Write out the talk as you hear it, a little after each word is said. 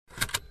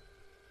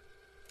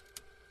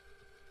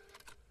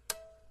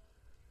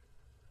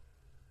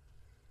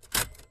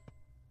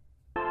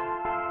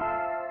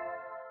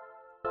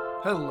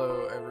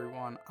Hello,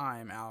 everyone.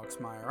 I'm Alex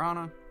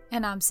Majorana.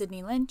 And I'm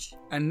Sydney Lynch.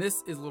 And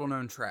this is Little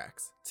Known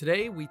Tracks.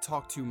 Today, we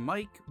talk to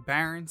Mike,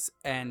 Barrence,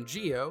 and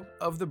Gio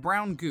of the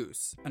Brown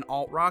Goose, an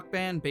alt-rock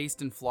band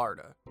based in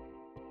Florida.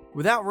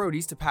 Without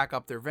roadies to pack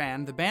up their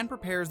van, the band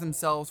prepares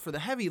themselves for the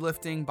heavy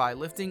lifting by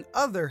lifting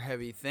other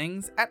heavy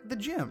things at the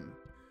gym.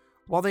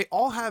 While they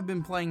all have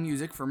been playing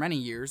music for many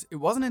years, it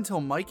wasn't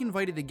until Mike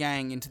invited the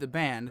gang into the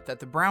band that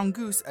the Brown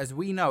Goose, as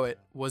we know it,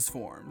 was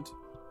formed.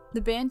 The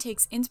band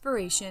takes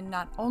inspiration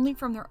not only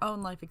from their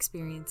own life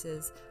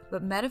experiences,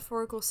 but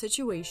metaphorical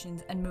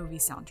situations and movie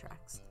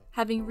soundtracks.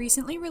 Having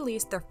recently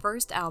released their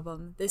first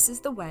album, This Is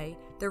the Way,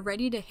 they're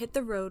ready to hit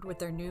the road with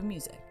their new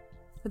music.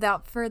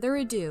 Without further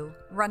ado,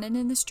 Runnin'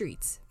 in the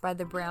Streets by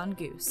the Brown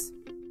Goose.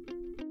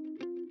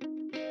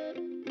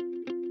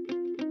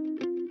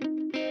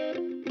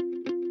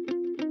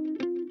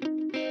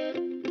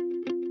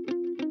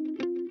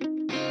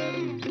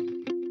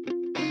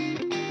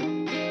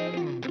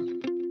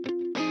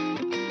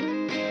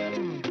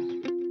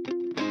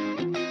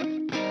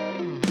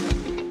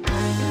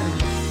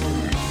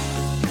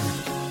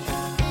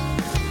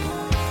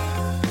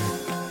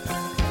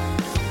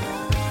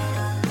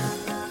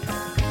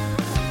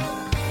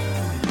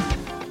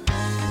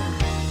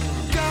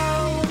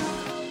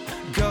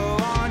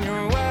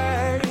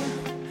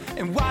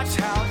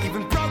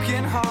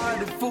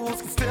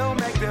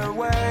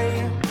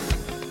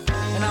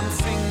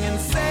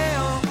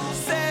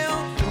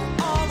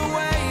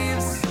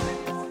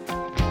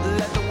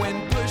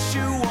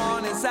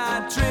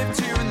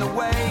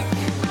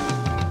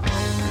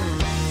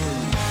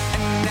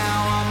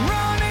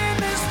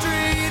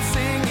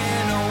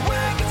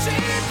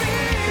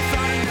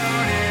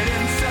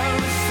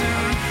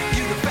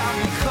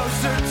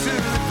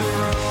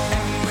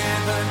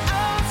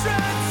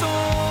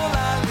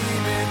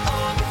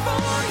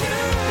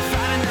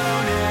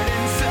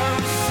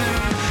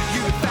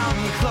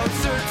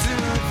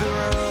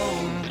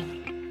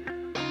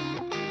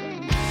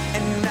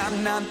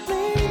 Not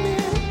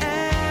blaming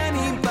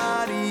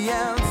anybody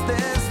else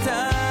this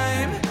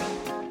time,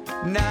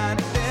 not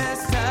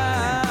this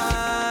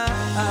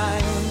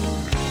time.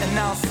 And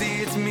I'll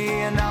see it's me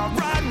and I'll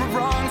right my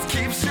wrongs,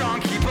 keep strong,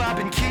 keep up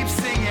and keep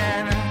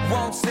singing.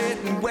 Won't sit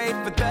and wait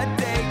for the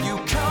day you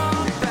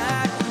come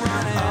back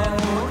running.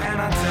 Oh, and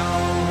I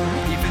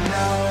don't even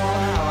know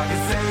how I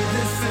can say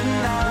this and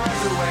not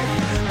away,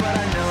 but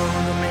I know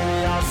that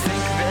maybe I'll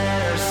sink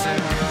there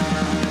soon.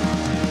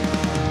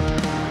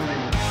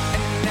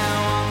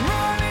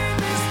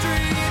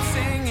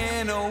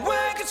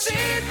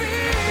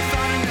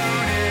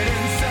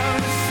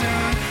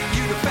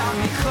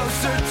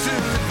 Closer to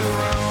the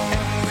road,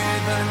 and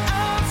with an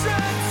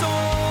altered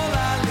soul,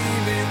 I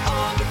leave it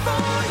all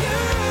before you.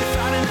 If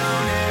I'd have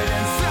known it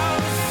and so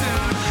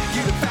soon,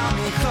 you'd have found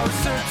me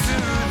closer to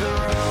the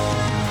road.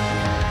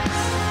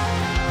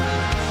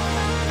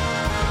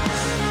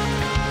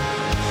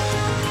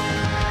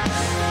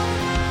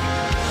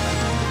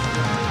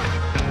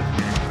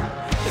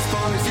 As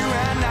long as you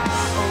and I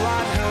are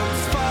our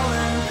hopes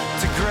falling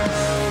to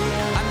gray,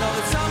 I know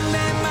that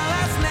someday my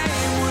last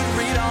name would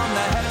read on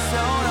the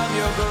headstone of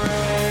your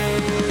grave.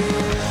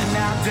 And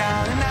now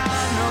down and out,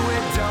 I know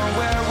it don't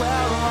wear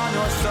well on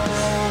your soul.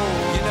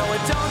 You know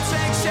it don't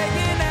take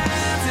shaking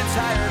hands and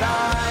tired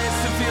eyes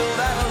to feel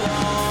that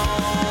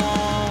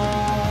alone.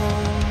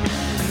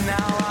 And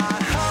now I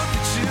hope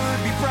that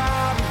you'd be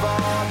proud of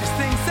all these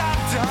things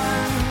I've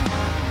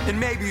done, and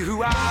maybe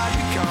who I've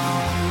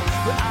become.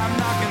 But I'm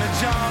not gonna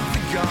jump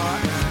the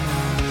gun,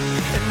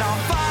 and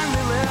I'll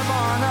finally live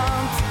on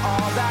up to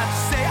all that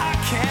you say I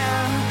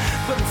can.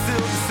 But I'm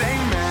still the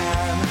same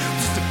man,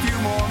 just a few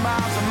more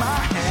miles on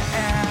my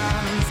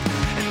hands.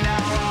 And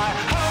now I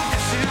hope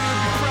that you'd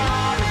be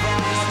proud of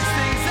all these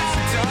things I've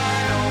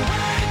done,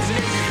 and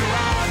maybe who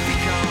I've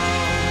become.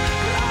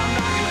 But I'm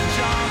not gonna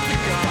jump the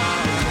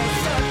gun,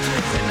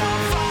 and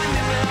I'll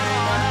finally live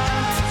on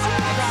up to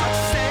all that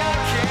you say I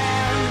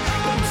can.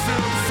 But I'm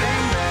still the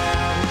same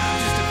man,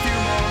 just a few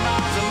more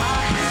miles on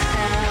my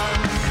hands.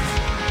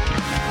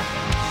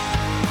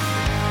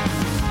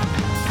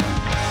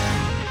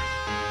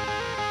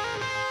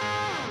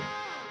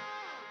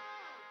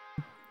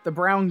 The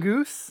Brown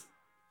Goose,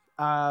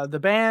 the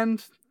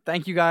band,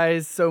 thank you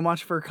guys so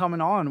much for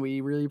coming on.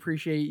 We really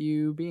appreciate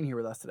you being here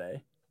with us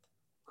today.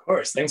 Of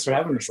course. Thanks for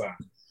having us on.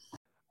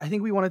 I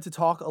think we wanted to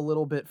talk a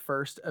little bit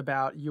first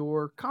about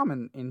your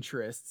common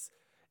interests.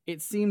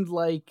 It seemed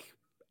like,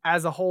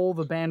 as a whole,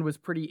 the band was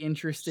pretty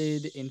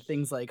interested in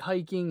things like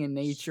hiking and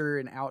nature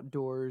and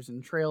outdoors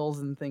and trails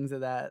and things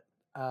of that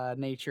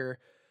nature.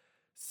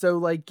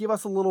 So, give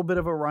us a little bit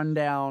of a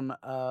rundown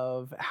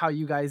of how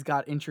you guys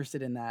got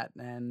interested in that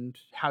and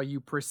how you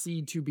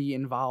proceed to be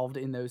involved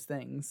in those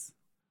things.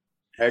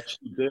 I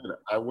actually did.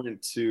 I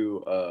went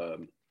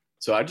to,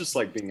 so I just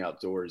like being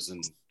outdoors,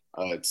 and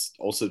it's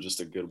also just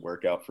a good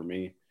workout for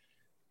me.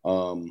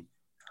 And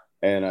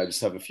I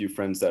just have a few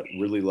friends that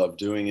really love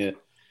doing it.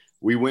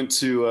 We went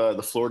to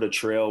the Florida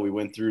Trail. We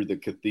went through the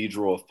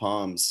Cathedral of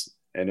Palms,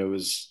 and it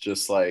was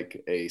just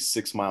like a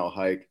 6-mile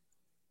hike,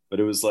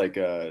 but it was like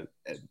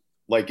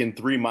like in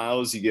 3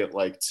 miles you get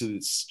like to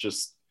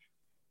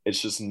it's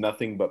just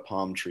nothing but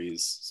palm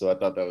trees. So I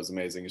thought that was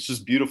amazing. It's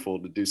just beautiful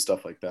to do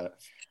stuff like that.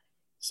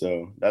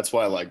 So that's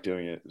why I like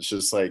doing it. It's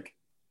just like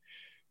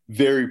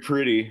very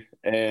pretty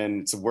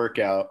and it's a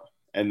workout.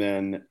 And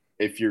then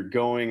if you're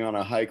going on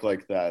a hike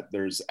like that,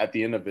 there's at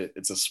the end of it,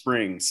 it's a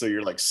spring. So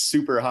you're like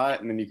super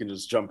hot and then you can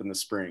just jump in the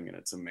spring and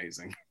it's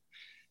amazing.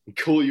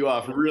 Cool you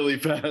off really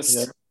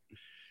fast.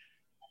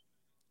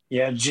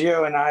 Yeah,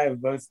 Gio and I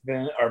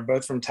are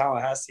both from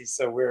Tallahassee,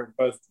 so we're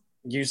both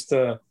used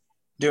to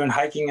doing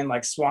hiking in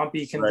like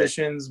swampy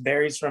conditions. Right.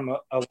 Barry's from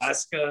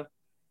Alaska,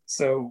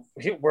 so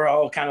we're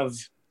all kind of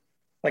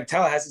like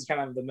Tallahassee's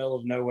kind of the middle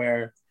of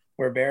nowhere.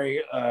 Where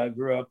Barry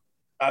grew up,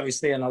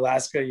 obviously in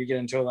Alaska, you get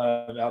into a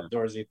lot of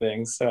outdoorsy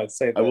things. So I'd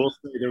say I will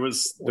say there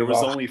was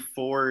only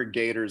 4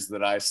 gators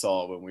that I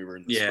saw when we were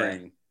in the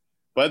spring,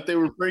 but they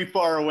were pretty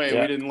far away.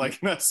 We didn't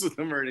like mess with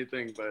them or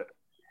anything, but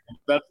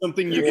that's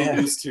something you get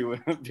used to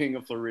being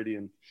a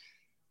Floridian.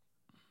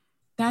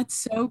 That's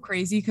so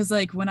crazy because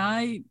like when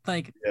I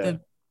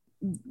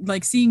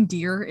like seeing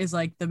deer is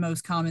like the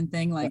most common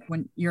thing like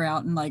when you're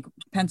out in like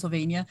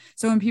Pennsylvania.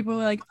 So when people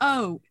are like,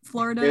 oh,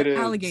 Florida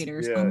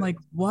alligators, I'm like,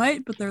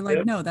 what? But they're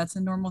like, no, that's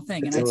a normal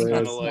thing. And I think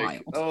that's like,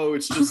 wild. Oh,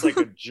 it's just like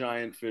a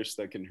giant fish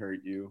that can hurt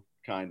you,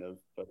 kind of,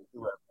 but it's a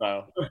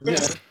reptile.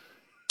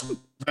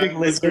 Big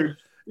lizard.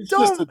 It's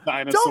just a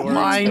dinosaur. Don't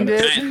mind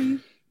it.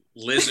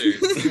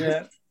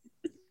 Lizard.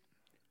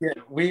 Yeah,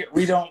 we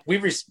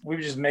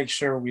just make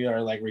sure we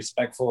are like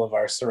respectful of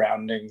our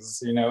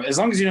surroundings, you know. As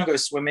long as you don't go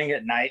swimming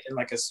at night in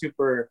like a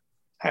super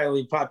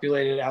highly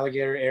populated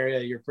alligator area,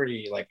 you're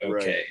pretty like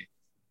okay.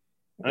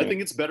 Right. I think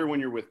it's better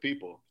when you're with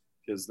people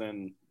because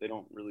then they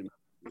don't really.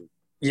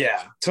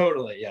 Yeah,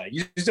 totally. Yeah,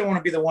 you just don't want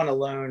to be the one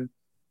alone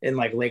in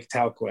like Lake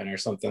Talquin or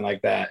something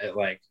like that at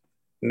like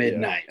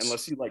midnight. Yeah.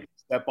 Unless you like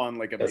step on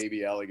like a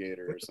baby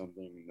alligator or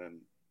something, then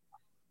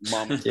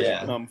mom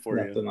come for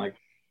nothing you. Like.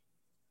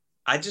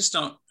 I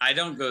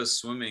don't go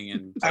swimming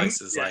in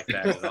places like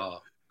that at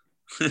all.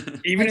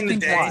 Even in the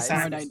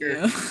daytime, if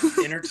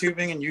you're inner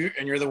tubing and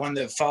you're the one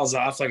that falls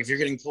off, like if you're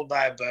getting pulled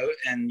by a boat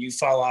and you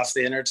fall off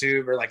the inner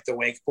tube or like the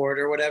wakeboard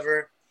or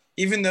whatever,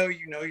 even though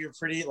you know you're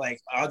pretty, like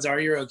odds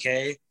are you're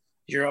okay,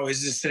 you're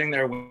always just sitting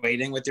there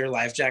waiting with your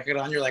life jacket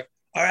on. You're like,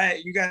 all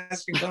right, you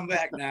guys can come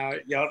back now.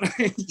 Y'all,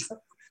 you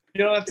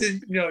don't have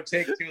to,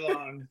 take too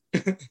long.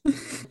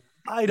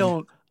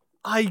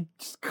 I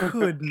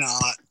could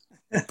not.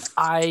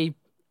 I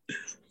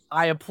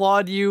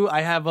applaud you. I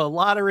have a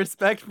lot of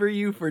respect for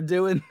you for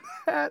doing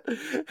that,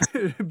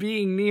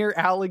 being near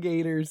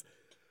alligators.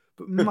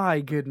 But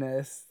my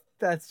goodness,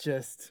 that's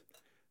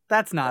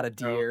not a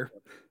deer.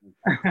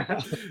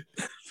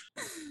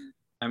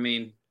 I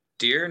mean,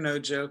 deer, no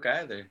joke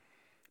either.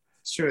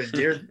 It's true.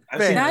 Deer.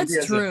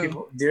 That's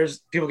true.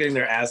 People getting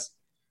their ass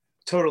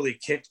totally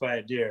kicked by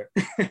a deer.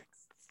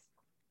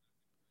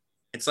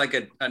 It's like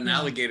an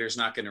alligator's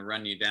not going to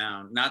run you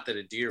down. Not that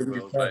a deer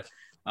will, but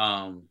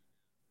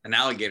an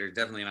alligator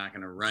definitely not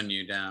going to run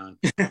you down.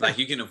 Like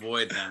you can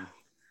avoid them.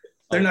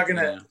 They're not going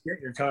to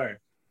get your car.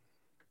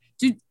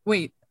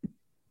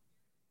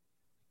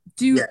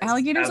 Do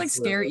alligators like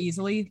scare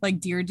easily, like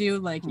deer do?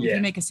 Like if you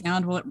make a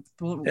sound, will it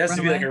has run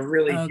to be away? like a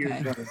really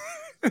huge one.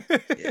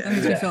 That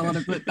makes me feel a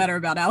little bit better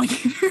about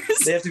alligators.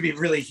 They have to be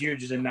really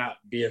huge to not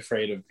be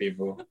afraid of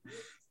people.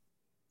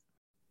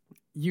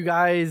 You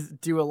guys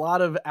do a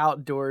lot of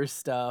outdoor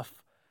stuff.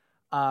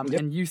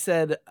 And you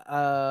said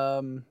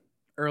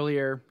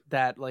earlier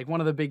that like one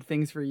of the big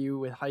things for you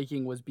with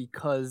hiking was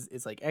because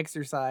it's like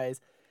exercise.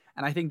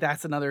 And I think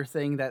that's another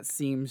thing that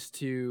seems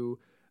to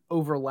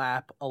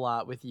overlap a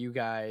lot with you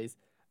guys.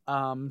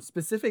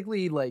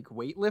 Specifically like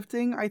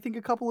weightlifting, I think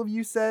a couple of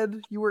you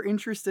said you were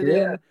interested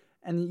in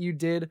and you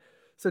did.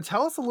 So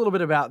tell us a little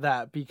bit about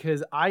that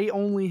because I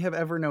only have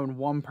ever known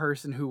one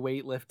person who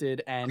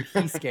weightlifted and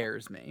he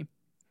scares me.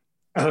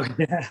 Oh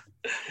yeah.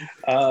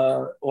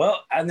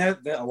 Well, I know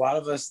that a lot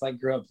of us like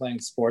grew up playing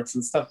sports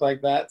and stuff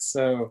like that.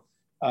 So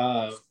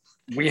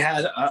we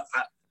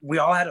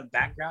all had a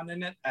background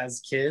in it as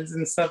kids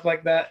and stuff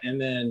like that.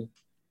 And then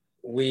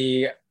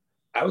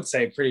I would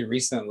say pretty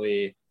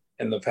recently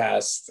in the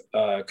past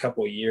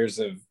couple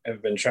years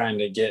have been trying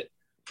to get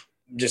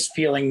just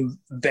feeling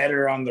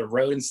better on the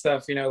road and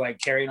stuff, like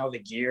carrying all the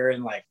gear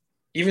and like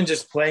even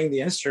just playing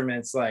the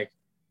instruments, like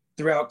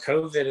throughout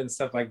COVID and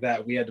stuff like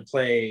that, we had to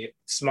play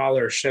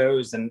smaller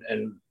shows and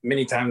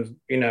many times,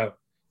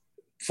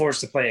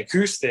 forced to play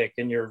acoustic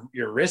and your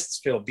wrists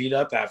feel beat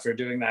up after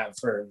doing that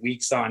for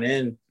weeks on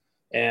end.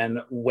 And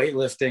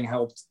weightlifting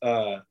helped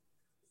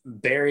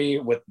Barry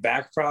with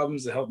back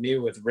problems. It helped me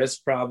with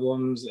wrist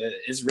problems.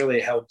 It's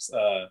really helped.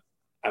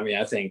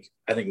 I think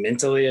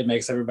mentally it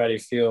makes everybody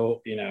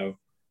feel,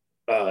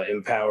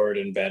 empowered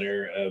and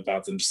better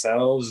about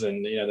themselves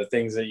and, the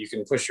things that you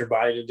can push your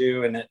body to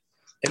do. And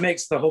it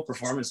makes the whole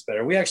performance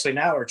better. We actually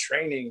now are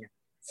training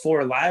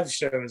for live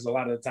shows a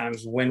lot of the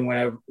times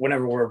whenever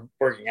we're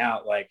working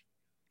out, like,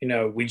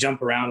 we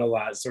jump around a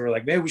lot. So we're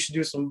like, maybe we should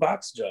do some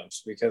box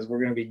jumps because we're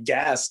going to be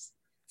gassed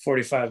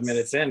 45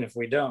 minutes in if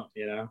we don't,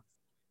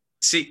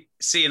 See,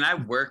 and I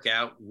work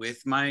out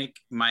with Mike.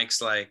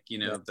 Mike's like, you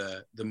know,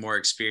 the more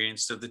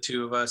experienced of the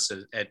two of us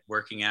at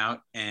working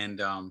out,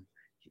 and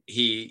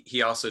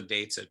he also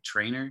dates a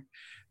trainer.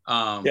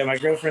 Yeah, my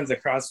girlfriend's a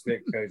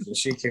CrossFit coach, and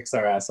she kicks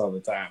our ass all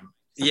the time.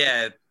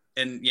 Yeah,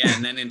 and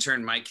then in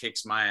turn, Mike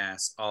kicks my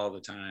ass all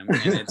the time,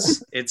 and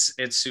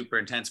it's super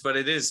intense. But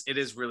it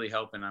is really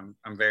helping. I'm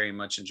very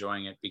much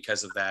enjoying it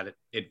because of that.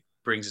 It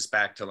brings us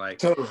back to like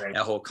Totally.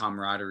 that whole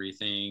camaraderie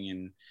thing,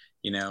 and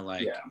you know,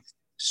 like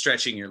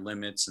stretching your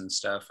limits and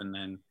stuff. And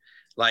then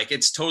like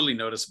it's totally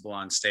noticeable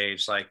on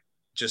stage, like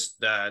just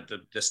the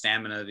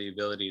stamina, the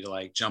ability to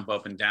like jump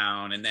up and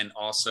down, and then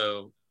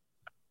also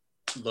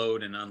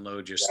load and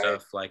unload your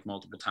stuff like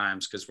multiple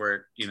times, because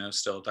we're, you know,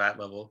 still at that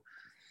level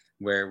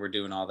where we're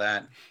doing all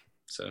that.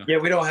 So yeah,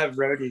 we don't have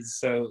roadies,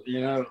 so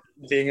you know,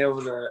 being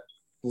able to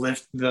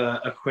lift the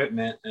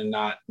equipment and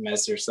not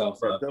mess yourself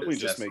up definitely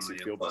just makes you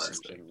feel better.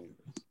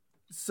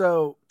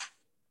 So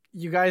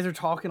you guys are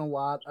talking a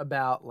lot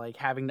about like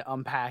having to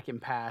unpack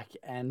and pack,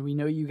 and we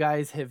know you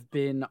guys have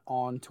been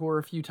on tour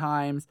a few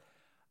times.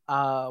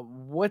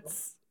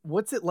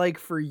 What's it like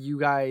for you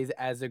guys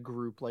as a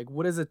group? Like,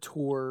 what does a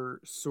tour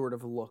sort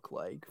of look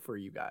like for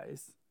you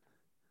guys?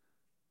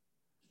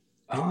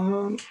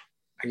 I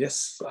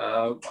guess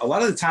a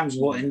lot of the times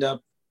we'll end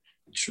up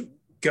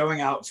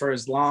going out for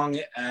as long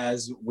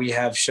as we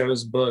have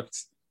shows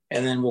booked,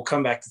 and then we'll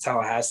come back to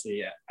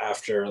Tallahassee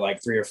after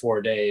like 3 or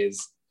 4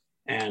 days,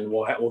 and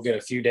we'll get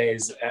a few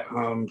days at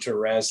home to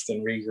rest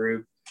and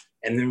regroup,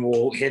 and then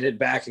we'll hit it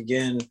back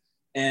again.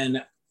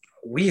 And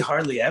we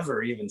hardly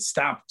ever even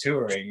stop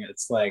touring.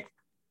 It's like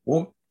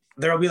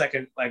there'll be like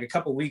a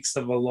couple weeks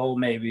of a lull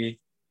maybe,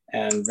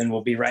 and then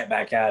we'll be right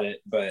back at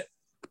it. But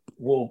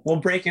we'll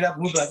break it up.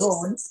 We'll be like,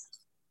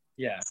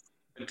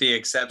 with the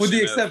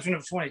exception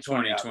of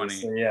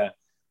 2020, yeah.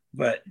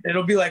 But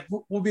it'll be like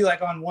we'll be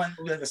like on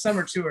a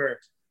summer tour,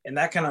 and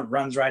that kind of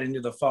runs right into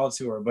the fall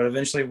tour. But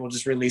eventually we'll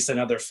just release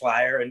another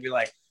flyer and be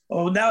like,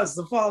 oh, now it's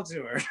the fall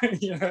tour,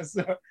 you know.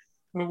 So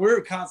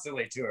we're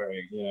constantly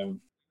touring, you know.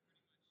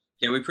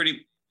 Yeah,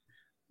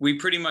 we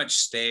pretty much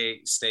stay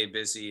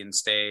busy and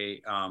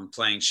stay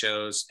playing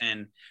shows,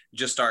 and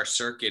just our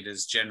circuit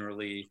is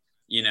generally,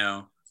 you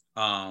know,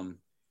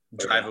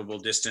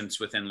 drivable distance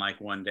within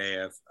like 1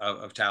 day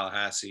of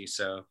Tallahassee.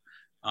 So,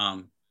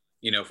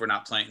 you know, if we're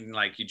not playing,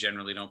 like you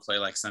generally don't play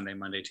like Sunday,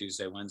 Monday,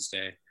 Tuesday,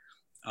 Wednesday.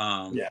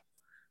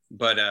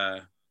 But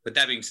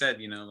that being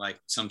said, you know, like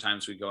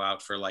sometimes we go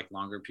out for like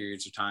longer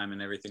periods of time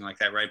and everything like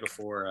that. Right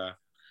before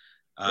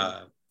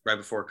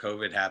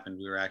COVID happened,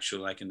 we were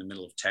actually like in the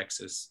middle of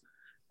Texas,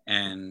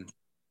 and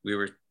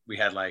we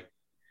had like,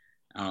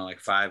 I don't know,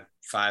 like five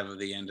of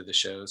the end of the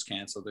shows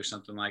canceled or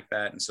something like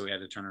that. And so we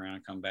had to turn around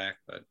and come back.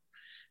 But,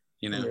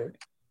 you know,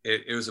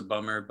 it was a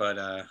bummer, but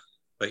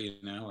you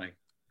know, like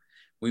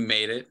we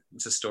made it.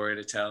 It's a story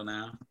to tell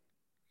now.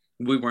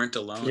 We weren't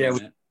alone in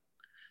it.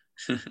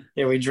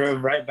 Yeah, we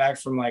drove right back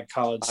from like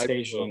College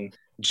Station.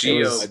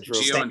 Gio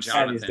and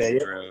Jonathan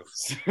drove.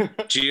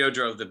 Gio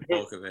drove the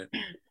bulk of it.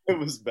 It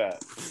was bad.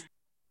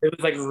 It was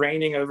like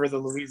raining over the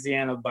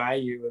Louisiana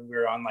Bayou, and we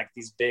were on like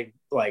these big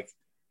like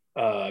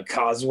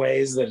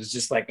causeways that is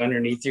just like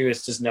underneath you.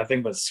 It's just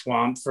nothing but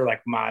swamp for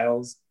like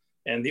miles.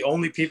 And the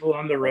only people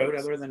on the road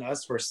other than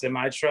us were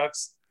semi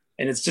trucks,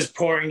 and it's just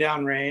pouring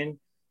down rain.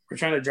 We're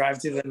trying to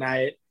drive through the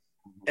night.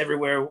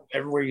 Everywhere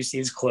you see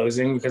is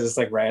closing because it's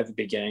like right at the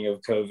beginning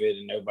of COVID,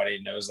 and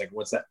nobody knows like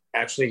what's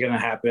actually going to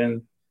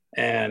happen.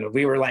 And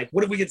we were like,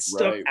 what if we get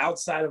stuck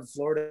outside of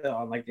Florida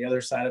on like the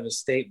other side of a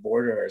state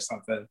border or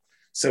something?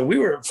 So we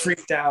were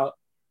freaked out,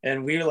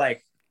 and we were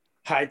like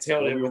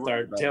hightailed it with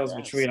our tails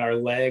between our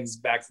legs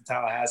back to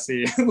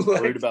Tallahassee. Like,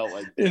 worried about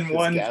like in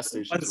one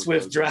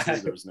swift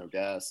drive. There was no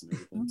gas and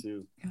everything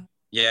too.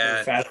 Yeah,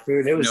 no fast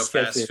food. It was no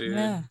sketchy. fast food.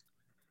 Yeah.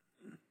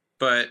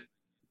 But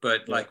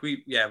like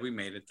we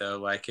made it though.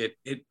 Like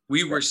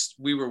we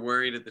were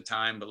worried at the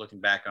time, but looking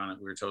back on it,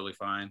 we were totally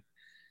fine.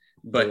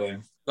 But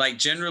like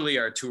generally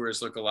our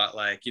tours look a lot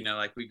like, you know,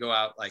 like we go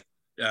out like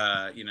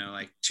you know,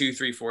 like 2,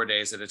 3, 4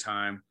 days at a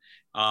time.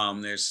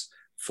 There's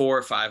 4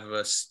 or 5 of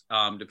us,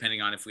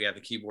 depending on if we have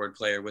the keyboard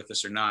player with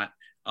us or not,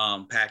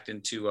 packed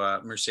into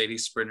a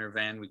Mercedes Sprinter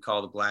van we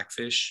call the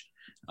Blackfish,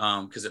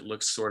 because it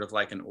looks sort of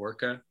like an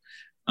orca.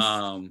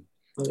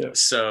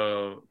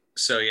 So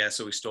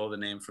we stole the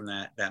name from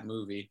that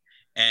movie,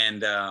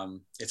 and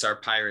it's our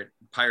pirate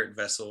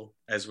vessel,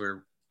 as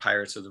we're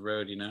pirates of the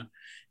road, you know.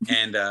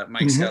 And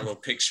Mike's got a little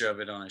picture of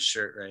it on his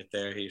shirt right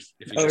there.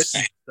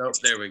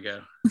 There we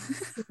go.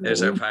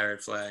 There's our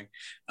pirate flag.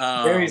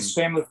 Gary's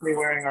famously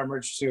wearing our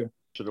merch too.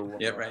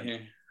 Yep, right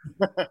here.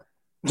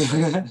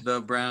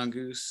 The brown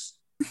goose.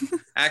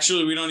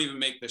 Actually, we don't even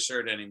make the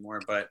shirt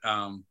anymore, but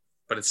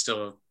it's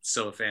still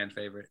a fan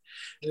favorite.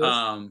 It's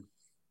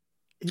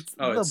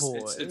the boy.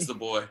 It's the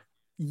boy.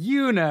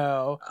 You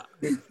know.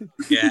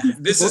 Yeah.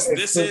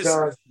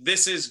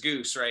 This is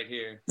Goose right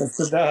here. That's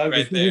the dog.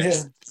 Right there.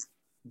 Yeah.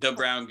 The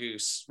brown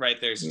goose. Right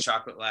there's a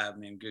chocolate lab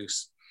named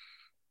Goose.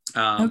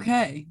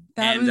 Okay.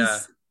 That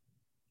was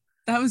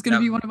That was going to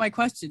be one of my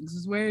questions,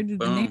 is where did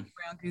the name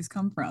Brown Goose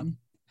come from?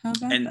 How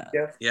about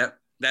that? Yep,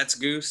 that's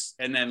Goose.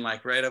 And then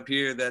like right up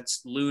here,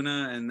 that's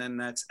Luna. And then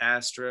that's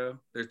Astro.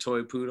 They're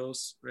toy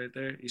poodles right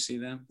there. You see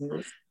them?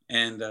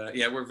 And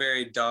we're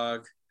very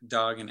dog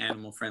and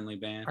animal friendly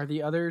band. Are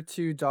the other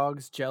two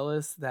dogs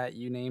jealous that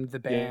you named the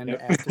band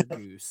after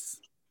Goose?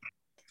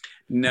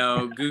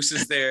 No, Goose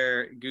is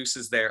their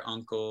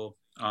uncle.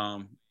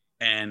 So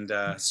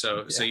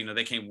you know,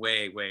 they came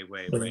way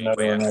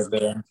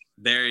after.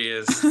 There he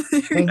is. That's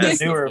the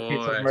newer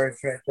piece of merch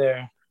right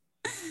there.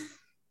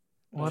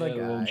 What a guy.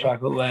 Little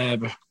chocolate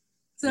lab.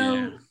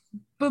 So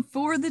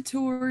before the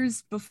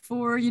tours,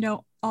 before, you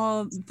know,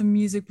 all the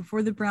music,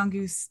 before the Brown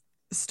Goose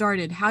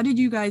started, how did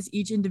you guys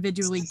each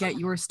individually get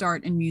your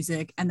start in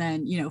music and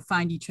then, you know,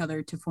 find each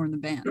other to form the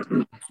band?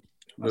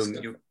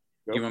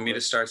 You want me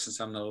to start since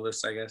I'm the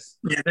oldest, I guess?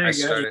 Yeah, there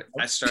you go.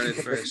 I started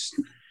first.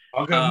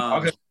 I'll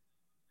go.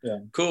 Yeah.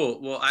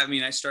 Cool. Well, I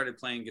mean, I started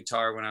playing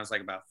guitar when I was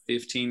like about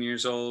 15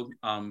 years old,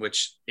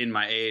 which in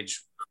my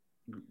age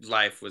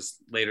life was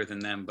later than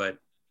them, but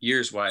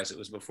years wise, it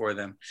was before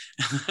them.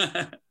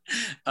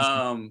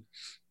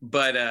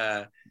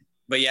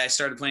 But yeah, I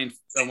started playing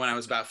when I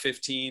was about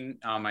 15.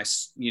 I,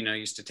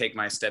 used to take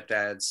my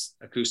stepdad's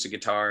acoustic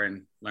guitar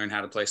and learn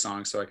how to play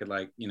songs so I could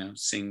like, you know,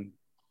 sing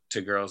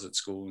to girls at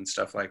school and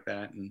stuff like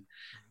that. And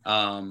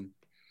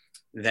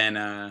then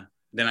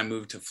I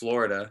moved to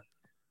Florida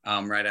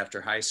right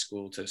after high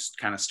school to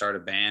kind of start a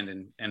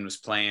band and was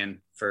playing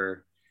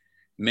for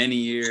many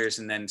years,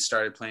 and then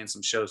started playing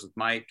some shows with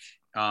Mike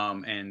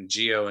and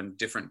Gio and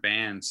different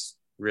bands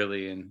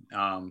really.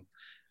 And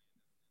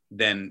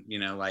then, you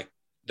know, like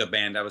the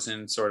band I was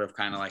in sort of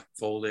kind of like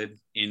folded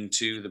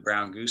into the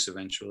Brown Goose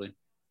eventually.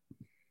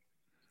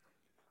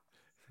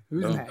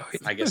 Who's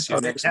next? I guess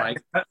you're next,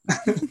 Mike.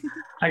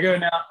 I go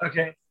now.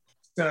 Okay.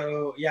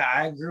 So yeah,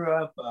 I grew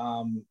up,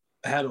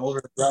 had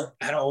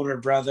an older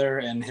brother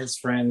and his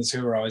friends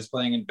who were always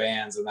playing in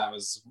bands,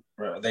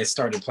 and they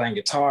started playing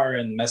guitar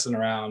and messing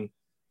around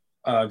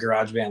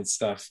garage band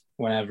stuff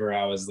whenever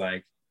I was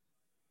like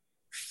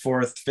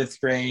 4th, 5th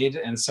grade.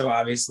 And so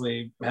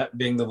obviously,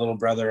 being the little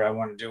brother, I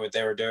wanted to do what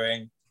they were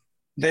doing.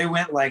 They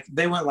went like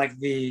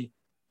the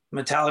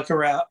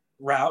Metallica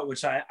route,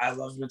 which I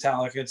loved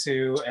Metallica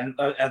too, and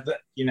at the,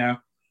 you know,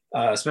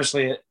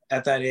 especially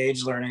at that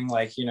age, learning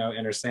like, you know,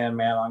 Enter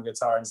Sandman on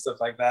guitar and stuff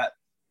like that.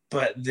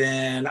 But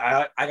then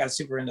I got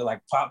super into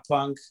like pop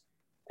punk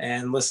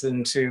and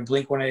listened to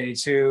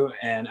Blink-182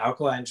 and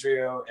Alkaline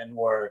Trio and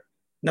wore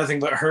nothing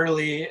but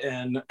Hurley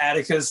and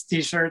Atticus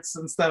t-shirts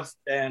and stuff,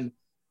 and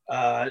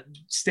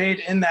stayed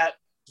in that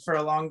for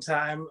a long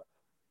time.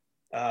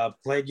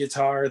 Played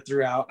guitar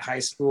throughout high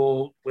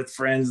school with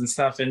friends and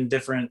stuff in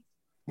different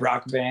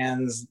rock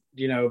bands,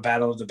 you know,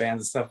 Battle of the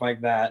Bands and stuff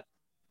like that.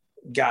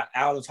 Got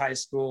out of high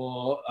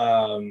school,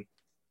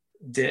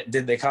 did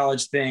the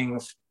college thing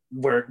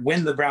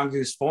when the Brown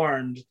Goose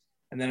formed,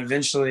 and then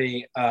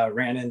eventually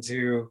ran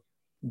into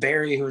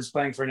Barry, who was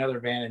playing for another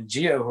band, and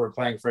Gio, who were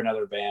playing for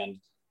another band,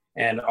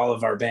 and all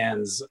of our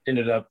bands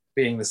ended up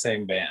being the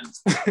same band.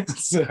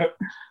 So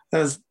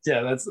that's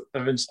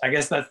I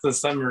guess that's the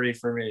summary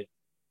for me.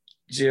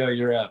 Gio,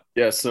 you're up.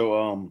 Yeah,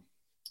 so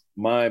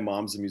my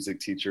mom's a music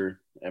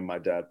teacher and my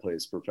dad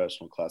plays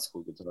professional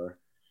classical guitar.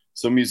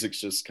 So music's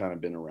just kind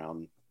of been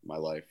around my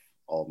life,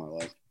 all of my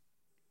life.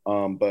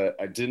 But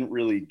I didn't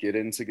really get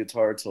into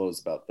guitar till I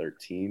was about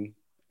 13.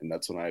 And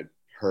that's when I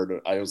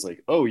was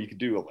like, oh, you could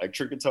do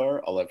electric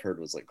guitar. All I've heard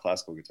was like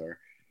classical guitar.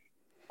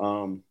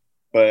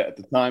 But at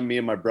the time, me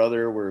and my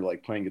brother were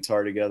like playing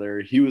guitar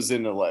together. He was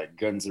into like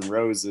Guns N'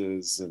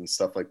 Roses and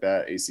stuff like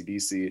that,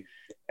 AC/DC.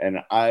 And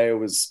I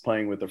was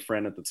playing with a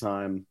friend at the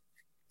time,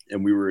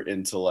 and we were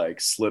into like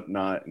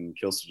Slipknot and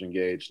Killswitch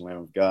Engage and Lamb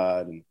of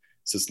God and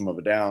System of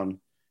a Down.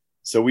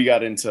 So we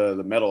got into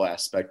the metal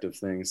aspect of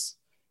things.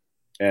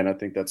 And I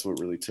think that's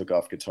what really took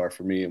off guitar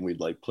for me. And we'd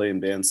like play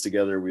in bands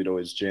together. We'd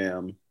always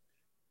jam.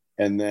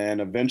 And then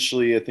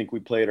eventually, I think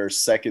we played our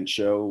second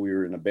show. We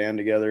were in a band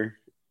together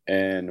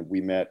and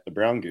we met the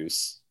Brown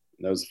Goose.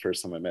 And that was the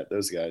first time I met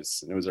those guys.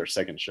 And it was our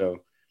second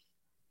show.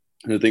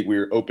 And I think we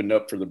were opened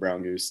up for the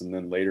Brown Goose. And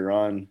then later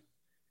on,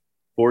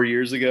 4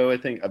 years ago, I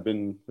think I've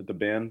been with the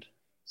band.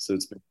 So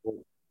it's been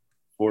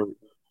four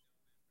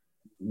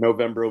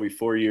November will be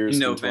 4 years.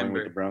 November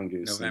with the Brown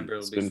Goose. November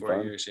will be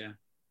 4 years. Yeah.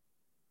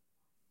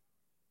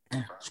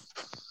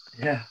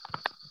 Yeah.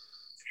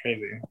 It's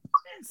crazy.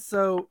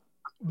 So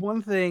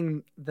one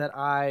thing that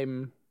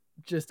I'm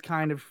just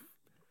kind of,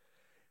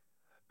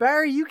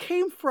 Barry, you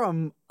came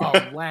from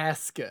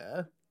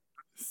Alaska.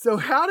 So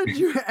how did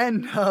you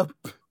end up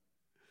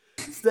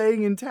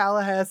staying in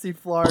Tallahassee,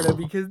 Florida?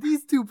 Because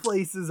these two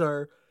places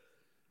are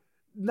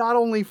not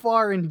only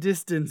far in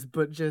distance,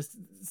 but just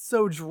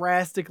so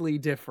drastically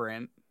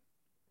different.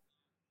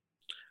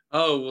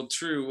 Oh, well,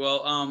 true.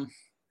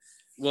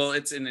 Well,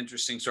 it's an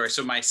interesting story.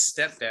 So my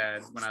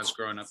stepdad, when I was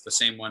growing up, the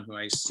same one who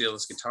I used to steal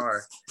his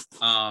guitar,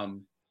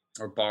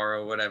 or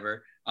borrow,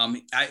 whatever,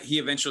 he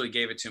eventually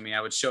gave it to me.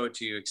 I would show it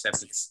to you,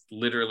 except it's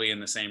literally in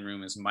the same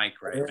room as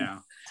Mike right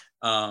now.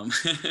 Um,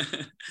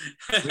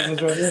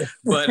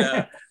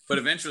 but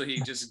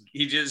eventually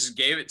he just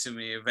gave it to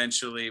me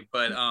eventually.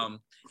 But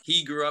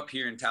he grew up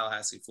here in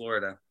Tallahassee,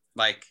 Florida,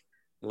 like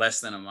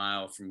less than a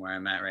mile from where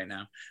I'm at right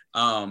now.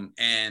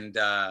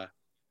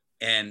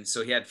 And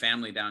so he had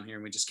family down here,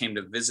 and we just came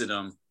to visit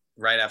him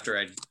right after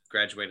I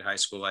graduated high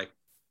school. Like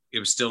it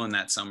was still in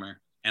that summer,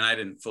 and I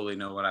didn't fully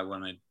know what I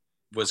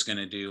was going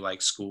to do,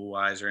 like school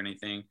wise or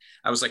anything.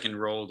 I was like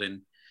enrolled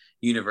in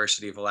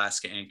University of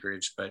Alaska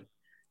Anchorage,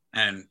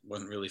 and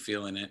wasn't really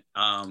feeling it.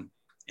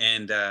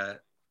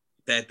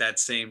 That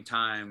same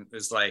time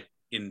was like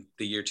in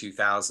the year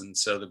 2000.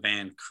 So the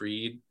band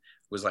Creed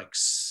was like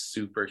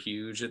super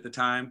huge at the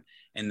time,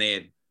 and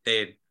they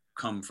had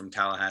come from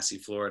Tallahassee,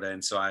 Florida.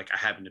 And so I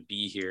happened to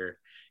be here,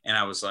 and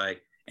I was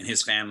like, and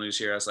his family was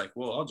here. I was like,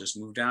 well, I'll just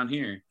move down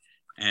here.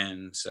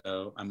 And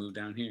so I moved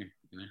down here,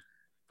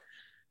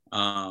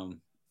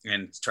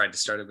 and tried to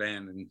start a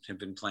band, and have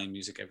been playing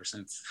music ever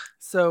since.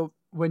 So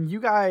when you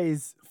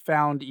guys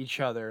found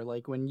each other,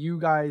 like when you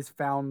guys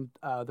found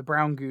the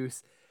Brown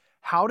Goose,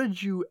 how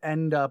did you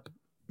end up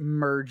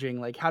merging?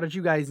 Like, how did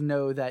you guys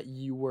know that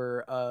you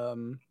were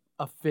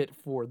a fit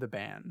for the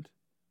band?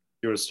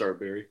 You want to start,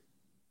 Barry?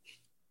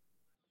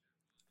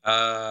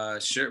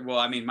 Sure. Well,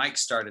 I mean, Mike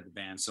started the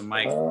band, so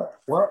Mike,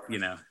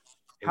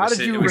 how did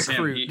you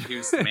recruit? He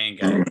was the main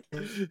guy.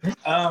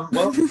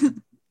 Well,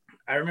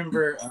 I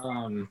remember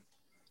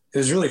it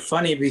was really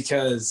funny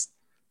because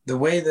the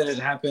way that it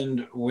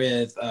happened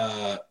with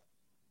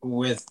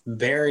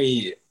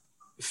Barry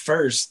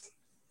first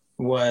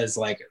was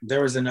like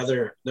there's a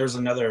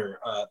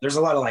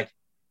lot of like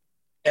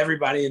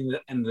everybody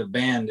in the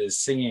band is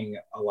singing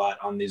a lot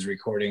on these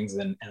recordings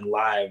and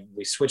live.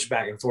 We switch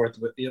back and forth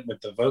with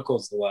the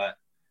vocals a lot.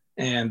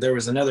 And there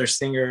was another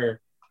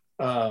singer,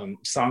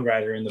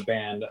 songwriter in the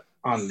band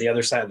on the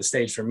other side of the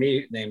stage from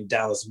me named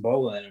Dallas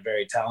Bolin, a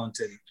very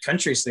talented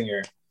country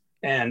singer.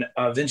 And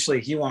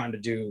eventually he wanted to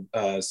do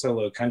a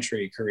solo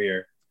country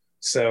career.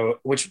 So,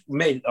 which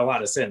made a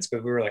lot of sense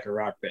because we were like a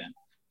rock band.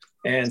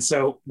 And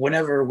so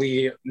whenever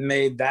we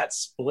made that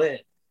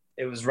split,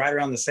 it was right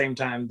around the same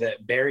time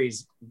that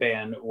Barry's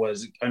band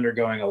was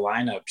undergoing a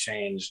lineup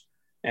change,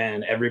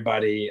 and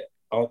everybody,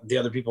 all the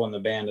other people in the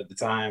band at the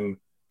time,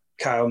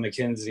 Kyle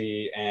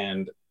McKenzie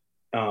and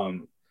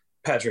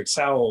Patrick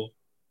Sowell,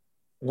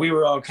 we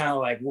were all kind of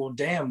like, well,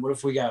 damn, what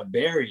if we got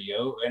Barry,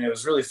 yo? And it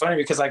was really funny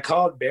because I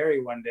called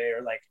Barry one day,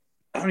 or like,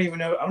 I don't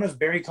know if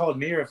Barry called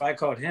me or if I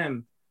called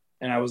him.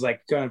 And I was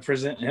like going to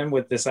present him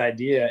with this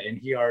idea, and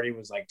he already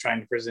was like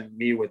trying to present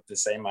me with the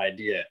same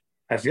idea.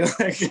 I feel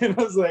like, and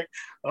I was like,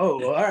 oh,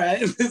 well, all right,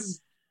 this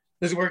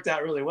worked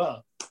out really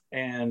well.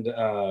 And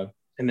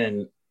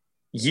then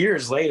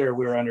years later,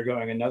 we were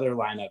undergoing another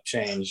lineup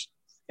change,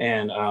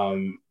 and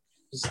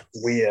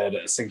we had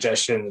a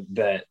suggestion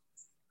that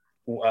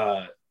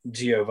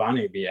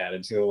Giovanni be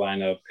added to the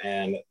lineup,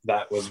 and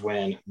that was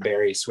when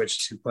Barry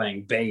switched to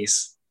playing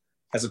bass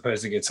as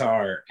opposed to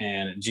guitar,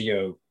 and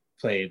Gio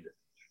plays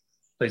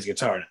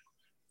guitar.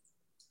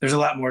 There's a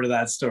lot more to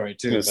that story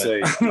too.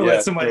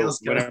 Let somebody else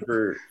go.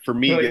 Whenever, for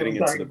me getting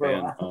into the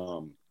band,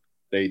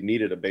 they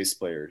needed a bass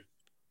player.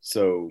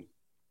 So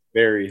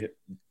Barry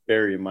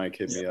and Mike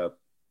hit me up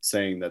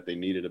saying that they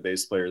needed a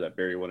bass player, that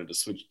Barry wanted to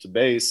switch to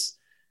bass.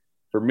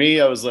 For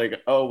me, I was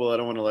like, oh, well, I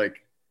don't want to like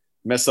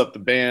mess up the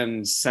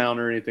band's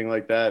sound or anything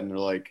like that. And they're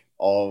like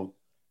all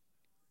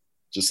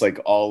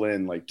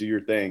in, like, do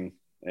your thing.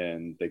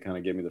 And they kind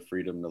of gave me the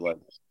freedom to like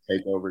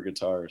take over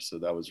guitar. So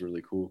that was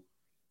really cool.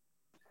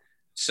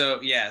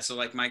 So yeah, so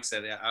like Mike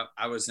said,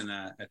 I was in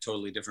a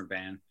totally different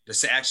band.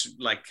 This actually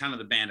like kind of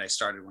the band I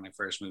started when I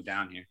first moved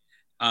down here,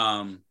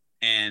 and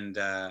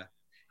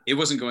it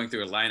wasn't going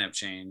through a lineup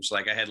change.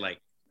 Like I had like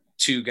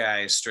 2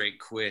 guys straight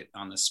quit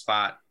on the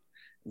spot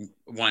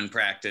one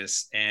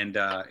practice, and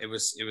that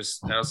was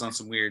on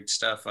some weird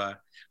stuff.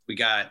 We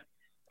got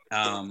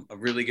a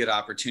really good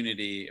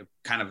opportunity,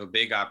 kind of a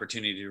big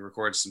opportunity to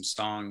record some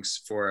songs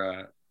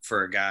for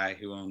a guy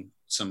who owned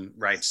some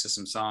rights to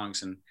some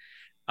songs, and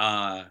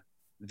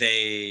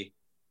they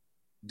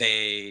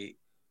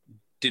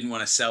didn't want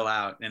to sell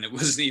out, and it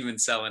wasn't even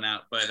selling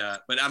out, but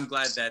I'm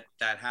glad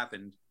that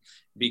happened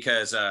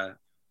because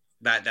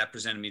that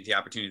presented me the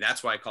opportunity.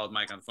 That's why I called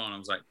Mike on the phone. I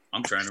was like,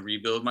 I'm trying to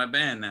rebuild my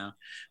band now.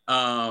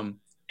 And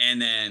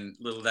then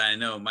little did I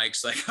know,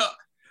 Mike's like, oh,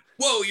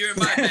 whoa, you're in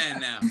my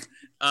band now.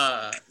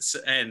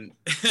 So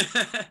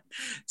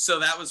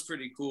that was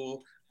pretty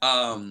cool.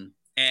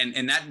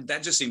 And that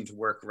just seemed to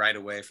work right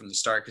away from the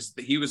start because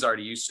he was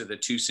already used to the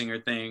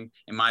 2-singer thing.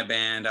 In my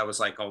band, I was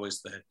like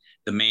always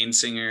the main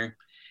singer,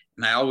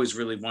 and I always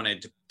really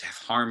wanted to have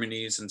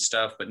harmonies and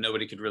stuff, but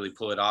nobody could really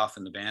pull it off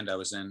in the band I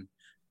was in,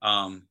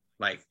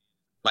 like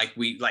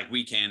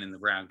we can in the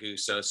Brown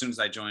Goose. So as soon as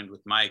I joined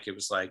with Mike, it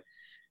was like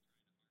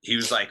he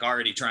was like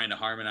already trying to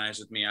harmonize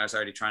with me. I was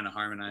already trying to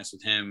harmonize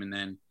with him, and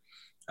then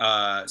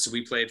so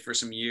we played for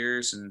some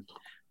years, and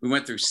we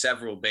went through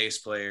several bass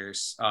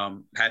players.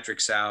 Patrick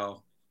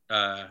Sowell,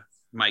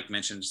 Mike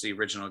mentioned, is the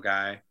original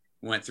guy.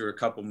 We went through a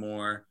couple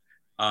more,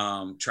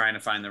 trying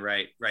to find the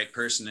right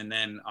person. And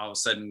then all of a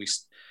sudden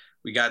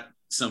we got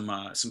some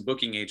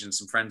booking agents,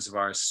 some friends of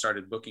ours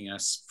started booking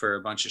us for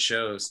a bunch of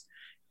shows,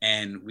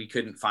 and we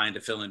couldn't find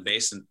a fill-in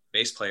bass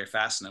player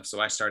fast enough.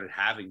 So I started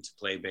having to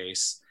play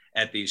bass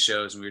at these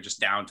shows, and we were just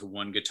down to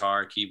one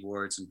guitar,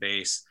 keyboards, and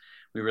bass.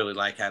 We really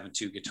like having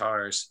two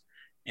guitars.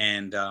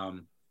 And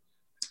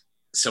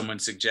someone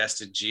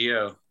suggested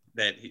Gio,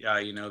 that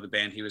the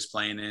band he was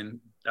playing in,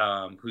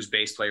 whose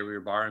bass player we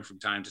were borrowing from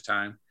time to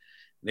time.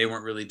 They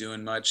weren't really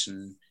doing much,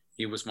 and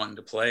he was wanting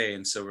to play.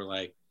 And so we're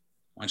like,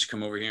 why don't you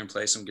come over here and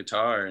play some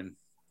guitar? And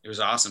it was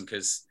awesome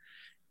because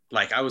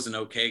like I was an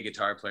okay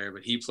guitar player,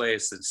 but he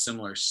plays a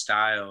similar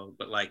style,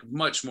 but like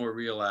much more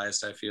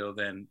realized, I feel,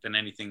 than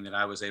anything that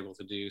I was able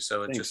to do.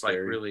 So it Thanks, just like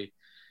Barry. really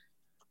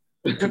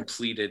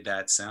completed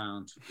that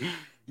sound.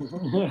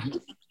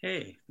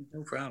 Hey,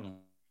 no problem.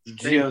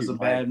 Gio's you, a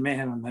bad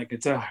man on that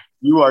guitar.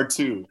 You are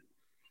too.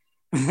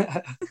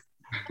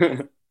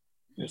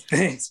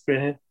 Thanks,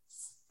 man.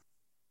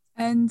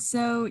 And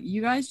so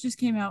you guys just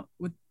came out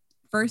with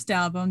first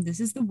album, This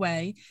Is the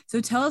Way.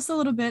 So tell us a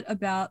little bit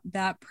about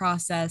that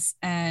process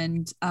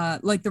and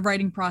like the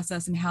writing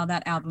process and how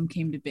that album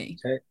came to be.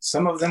 Okay.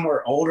 Some of them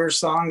were older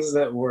songs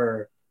that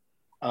were,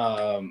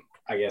 I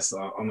guess,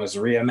 almost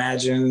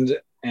reimagined,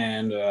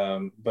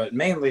 and but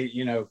mainly,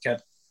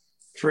 kept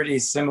pretty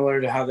similar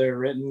to how they're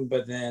written.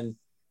 But then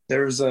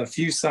there was a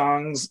few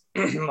songs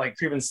like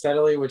Creeping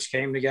Steadily, which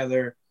came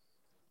together.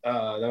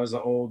 That was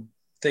an old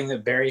thing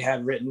that Barry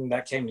had written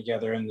that came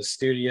together in the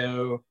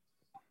studio.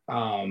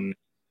 I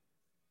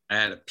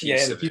had a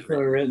piece of it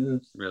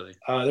written. Really.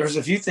 There was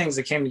a few things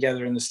that came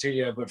together in the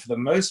studio, but for the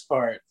most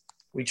part,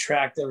 we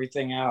tracked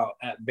everything out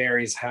at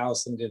Barry's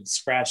house and did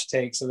scratch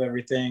takes of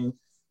everything,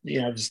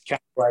 just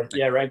kind of like,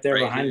 right there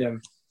right behind here.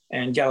 him,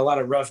 and got a lot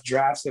of rough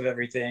drafts of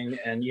everything,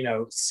 and,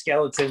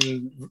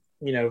 skeleton,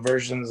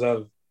 versions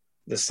of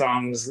the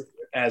songs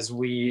as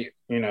we,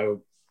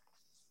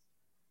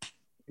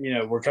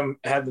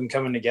 had them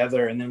coming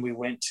together. And then we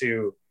went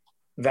to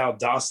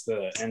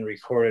Valdosta and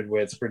recorded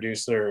with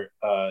producer,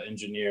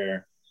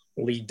 engineer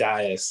Lee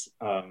Dias,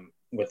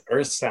 with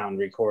Earth Sound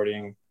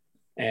Recording.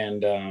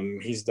 And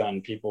he's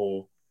done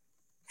people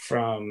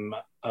from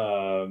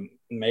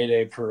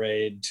Mayday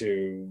Parade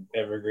to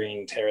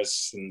Evergreen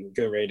Terrace and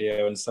Go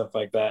Radio and stuff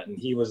like that. And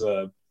he was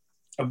a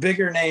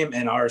bigger name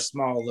in our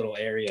small little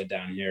area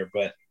down here,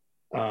 but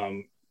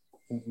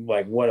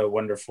like what a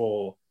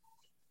wonderful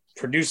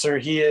producer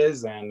he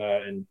is, and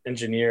an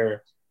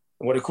engineer.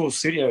 What a cool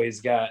studio he's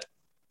got.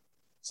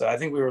 So I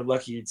think we were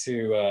lucky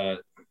to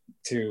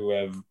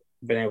have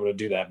been able to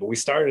do that. But we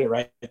started it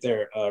right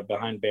there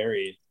behind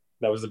Barry.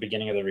 That was the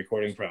beginning of the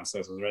recording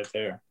process, was right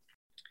there.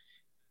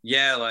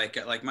 Yeah,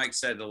 like Mike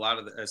said, a lot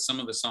of some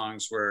of the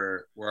songs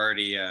were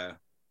already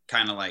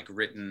kind of like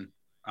written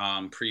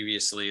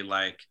previously.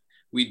 Like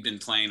we'd been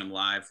playing them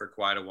live for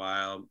quite a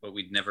while, but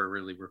we'd never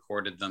really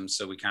recorded them,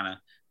 so we kind of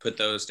put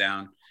those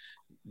down.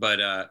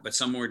 But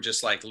some were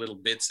just like little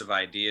bits of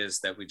ideas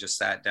that we just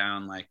sat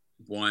down. Like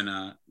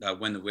one,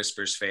 When the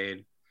Whispers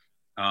Fade,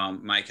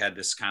 Mike had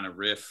this kind of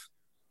riff,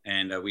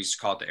 and we used to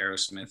call it the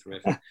Aerosmith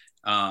riff.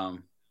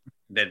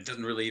 That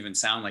doesn't really even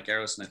sound like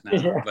Aerosmith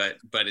now,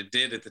 but it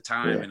did at the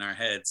time in our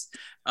heads.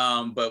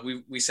 But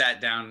we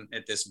sat down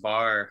at this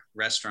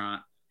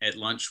restaurant at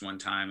lunch one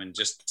time and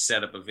just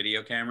set up a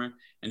video camera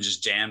and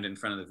just jammed in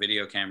front of the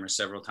video camera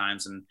several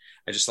times. And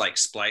I just like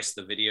spliced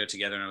the video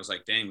together, and I was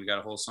like, dang, we got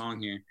a whole song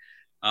here.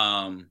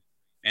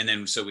 And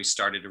then, so we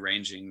started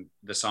arranging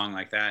the song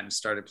like that and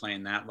started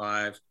playing that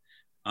live.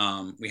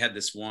 We had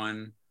this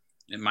one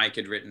that Mike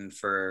had written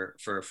for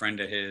a friend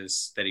of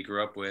his that he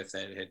grew up with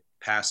that had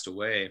passed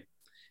away.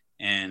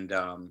 And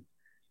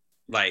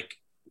like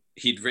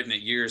he'd written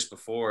it years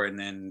before, and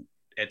then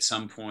at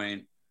some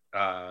point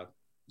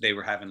they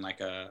were having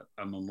like a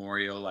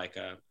memorial, like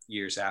a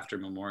years after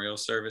memorial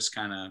service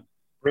kind of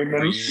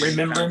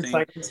remembrance,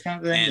 like this kind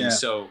of thing. And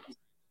so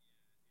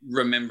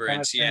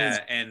remembrance,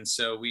 and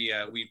so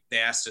they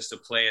asked us to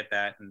play at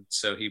that, and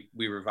so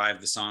we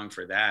revived the song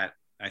for that.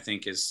 I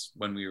think is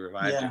when we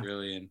revived it,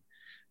 really.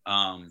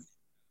 And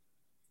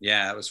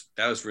that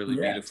was really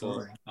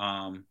beautiful.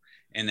 Totally.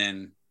 And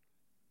then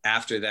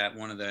after that,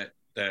 one of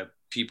the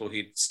people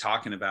he's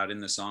talking about in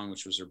the song,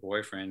 which was her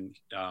boyfriend,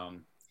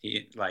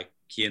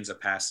 he ends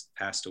up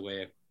passed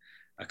away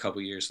a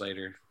couple years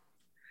later.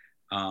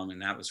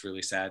 And that was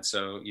really sad.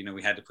 So,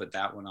 we had to put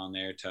that one on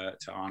there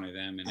to honor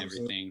them and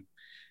everything.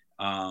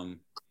 And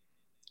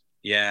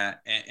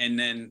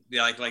then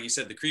like you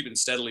said, the Creeping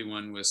Steadily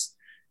one was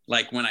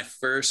like when I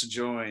first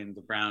joined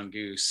the Brown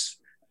Goose,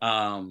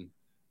 I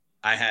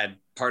had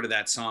part of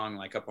that song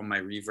like up on my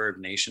Reverb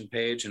Nation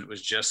page, and it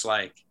was just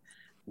like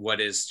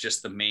what is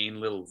just the main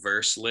little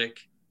verse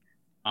lick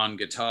on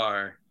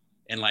guitar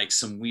and like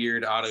some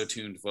weird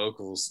auto-tuned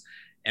vocals.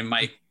 And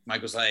Mike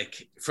was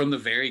like, from the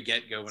very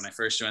get-go, when I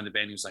first joined the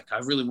band, he was like, I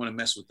really want to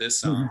mess with this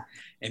song.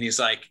 And he's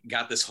like,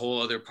 got this whole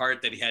other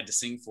part that he had to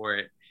sing for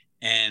it.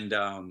 And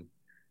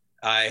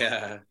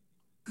I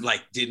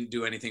like didn't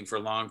do anything for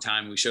a long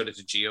time. We showed it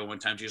to Gio one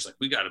time. She was like,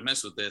 we got to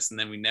mess with this. And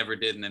then we never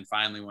did. And then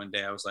finally one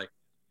day I was like,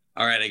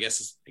 all right, I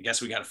guess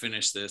we got to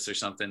finish this or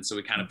something. So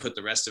we kind of put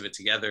the rest of it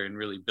together and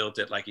really built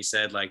it, like you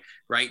said, like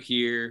right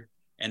here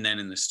and then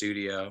in the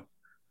studio.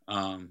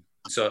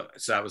 So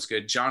that was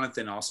good.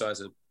 Jonathan also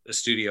has a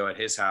studio at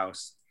his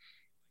house,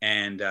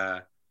 and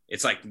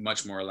it's like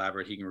much more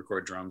elaborate. He can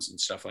record drums and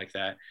stuff like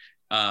that.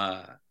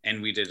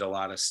 And we did a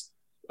lot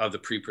of the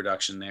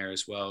pre-production there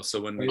as well.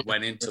 So when we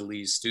went into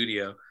Lee's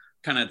studio,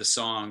 kind of the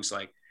songs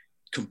like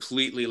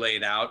completely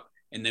laid out,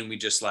 and then we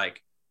just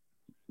like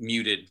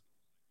muted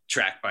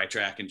track by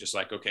track and just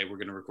like, okay, we're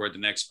going to record the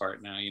next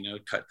part now,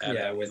 cut that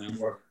out, with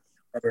more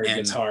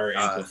guitar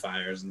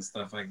amplifiers and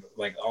stuff,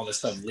 like all the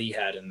stuff Lee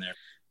had in there,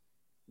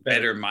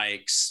 better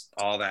mics,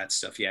 all that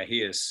stuff. Yeah,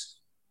 he is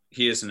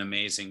an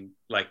amazing,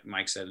 like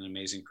Mike said, an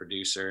amazing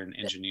producer and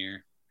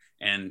engineer,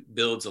 and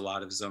builds a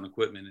lot of his own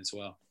equipment as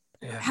well.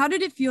 Yeah. How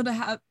did it feel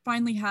to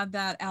finally have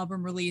that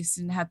album released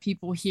and have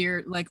people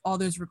hear like all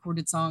those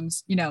recorded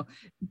songs?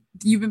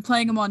 You've been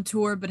playing them on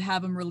tour, but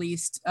have them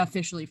released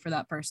officially for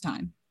that first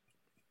time.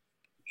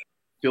 I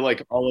feel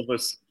like all of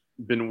us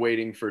been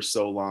waiting for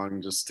so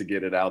long just to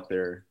get it out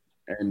there,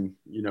 and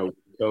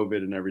COVID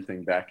and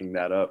everything backing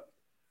that up,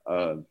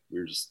 we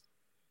were just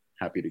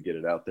happy to get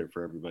it out there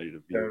for everybody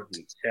to view.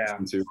 Yeah.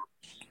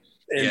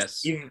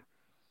 Yes.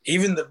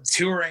 Even the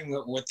touring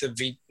with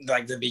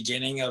the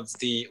beginning of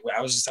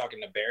I was just talking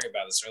to Barry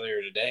about this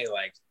earlier today,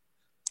 like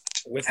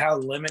with how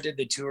limited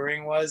the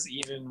touring was,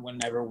 even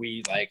whenever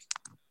we like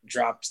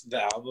dropped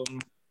the album,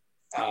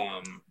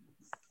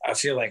 I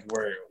feel like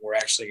we're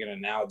actually going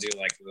to now do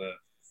like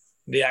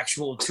the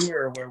actual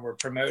tour where we're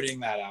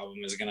promoting that album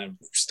is going to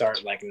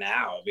start like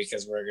now,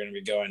 because we're going to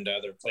be going to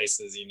other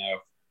places,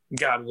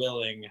 God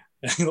willing,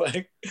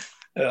 like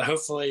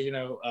hopefully,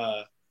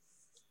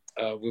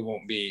 we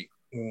won't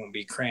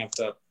be cramped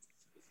up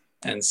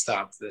and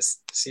stop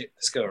this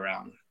go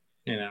around,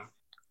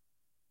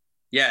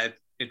 Yeah,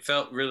 it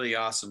felt really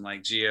awesome,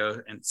 like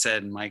Gio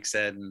and Mike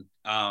said, and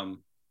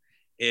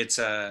it's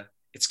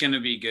going to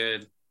be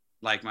good,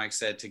 like Mike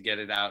said, to get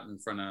it out in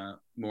front of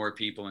more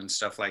people and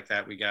stuff like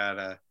that. We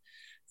got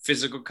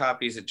physical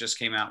copies. It just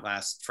came out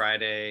last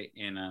Friday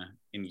in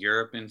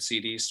Europe in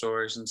CD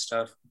stores and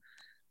stuff,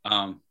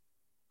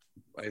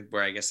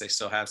 where I guess they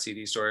still have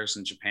CD stores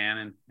in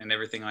Japan and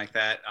everything like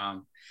that.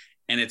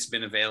 And it's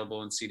been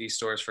available in CD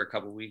stores for a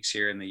couple of weeks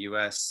here in the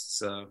US.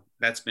 So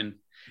it's been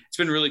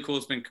really cool.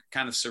 It's been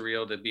kind of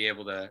surreal to be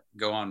able to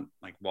go on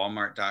like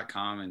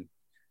Walmart.com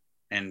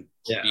and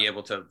be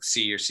able to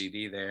see your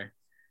CD there.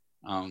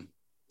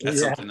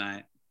 That's something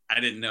I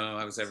didn't know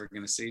I was ever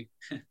going to see.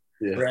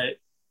 Yeah. Right.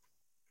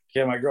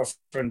 Yeah, my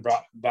girlfriend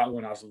bought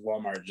one off of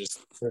Walmart just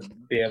to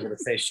be able to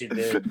say she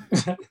did.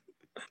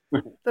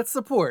 That's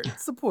support.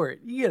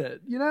 You get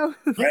it,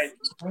 Right.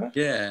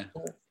 Yeah.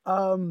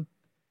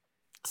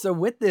 So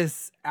with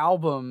this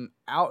album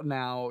out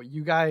now,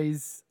 you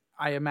guys,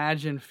 I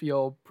imagine,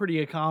 feel pretty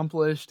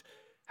accomplished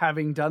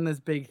having done this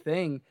big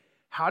thing.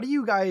 How do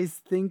you guys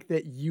think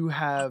that you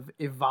have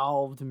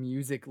evolved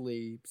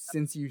musically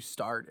since you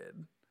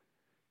started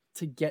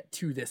to get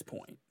to this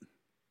point?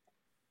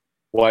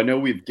 Well, I know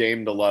we've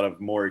gained a lot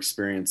of more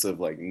experience of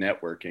like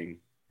networking.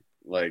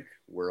 Like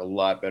we're a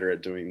lot better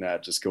at doing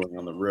that, just going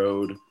on the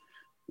road.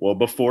 Well,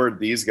 before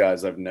these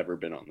guys, I've never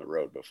been on the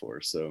road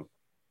before. So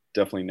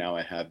definitely now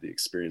I have the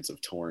experience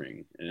of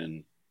touring,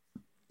 and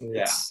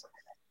it's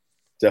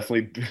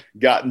definitely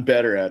gotten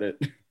better at it,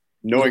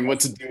 knowing what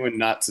to do and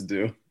not to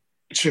do.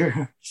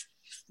 True.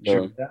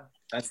 Yeah,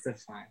 that's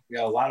definitely. We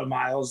got a lot of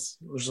miles.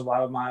 There's a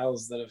lot of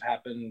miles that have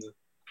happened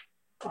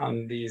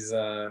on these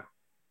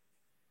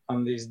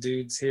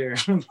dudes here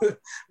that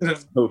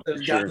have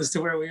gotten us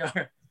to where we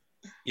are.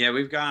 Yeah,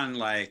 we've gone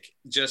like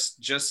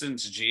just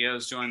since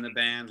Gio's joined the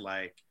band,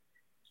 like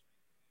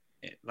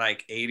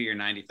 80 or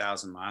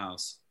 90,000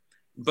 miles.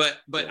 But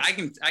I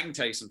can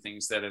tell you some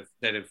things that have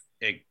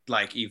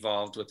like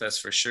evolved with us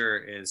for sure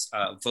is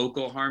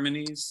vocal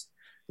harmonies.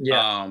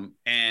 Yeah.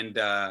 And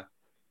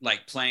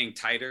like playing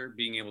tighter,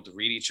 being able to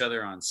read each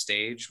other on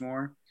stage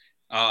more.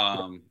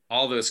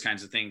 All those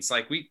kinds of things.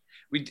 Like we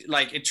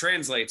like it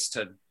translates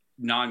to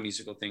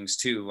non-musical things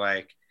too.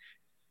 Like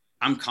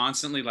I'm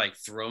constantly like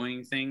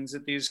throwing things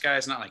at these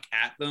guys, not like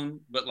at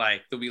them, but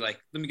like they'll be like,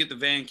 let me get the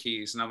van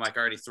keys, and I'm like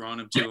already throwing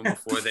them to them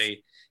before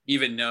they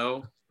even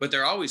know. But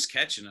they're always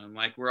catching them.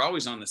 Like we're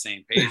always on the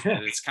same page.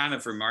 But it's kind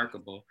of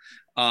remarkable.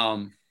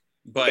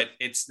 But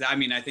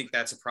I think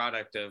that's a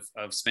product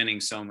of spending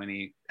so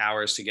many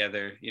hours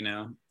together.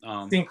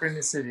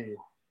 Synchronicity.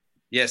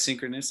 Yeah,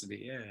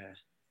 synchronicity. Yeah.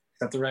 Is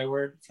that the right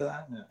word for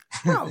that?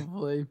 Yeah.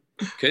 Probably.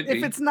 Could be.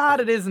 If it's not,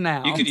 it is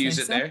now. You could use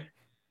it there.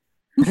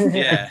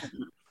 Yeah.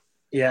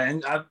 Yeah,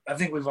 and I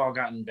think we've all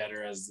gotten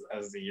better as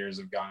the years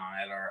have gone on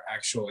at our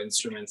actual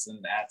instruments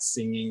and at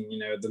singing.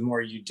 The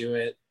more you do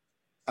it,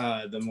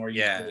 the more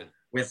you do it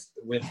with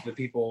the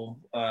people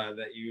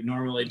that you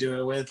normally do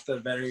it with, the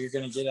better you're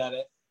going to get at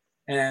it.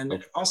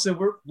 And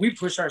also we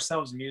push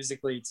ourselves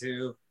musically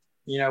too.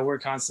 We're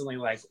constantly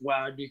like,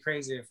 wow, it'd be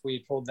crazy if we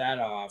pulled that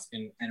off,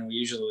 and we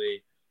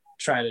usually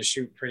try to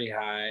shoot pretty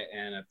high.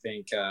 And I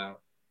think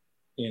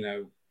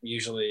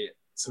usually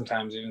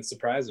sometimes even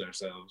surprise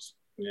ourselves,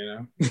 you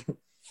know.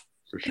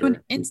 For So in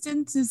sure.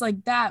 instances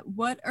like that,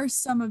 what are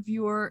some of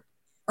your,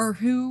 or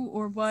who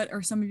or what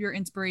are some of your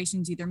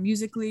inspirations, either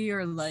musically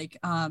or like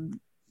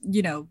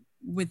you know,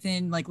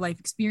 within like life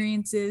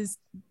experiences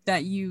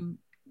that you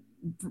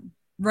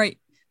write,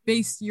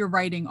 base your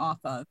writing off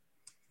of?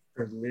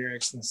 For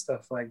lyrics and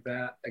stuff like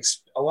that.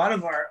 A lot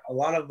of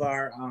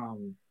our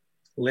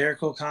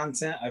lyrical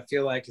content, I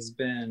feel like, has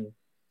been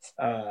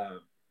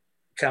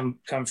come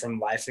from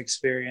life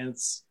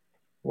experience,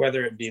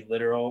 whether it be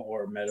literal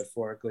or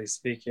metaphorically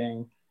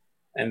speaking.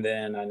 And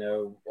then I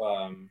know,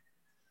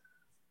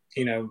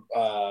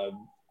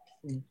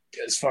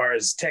 as far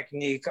as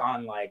technique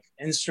on like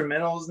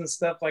instrumentals and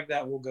stuff like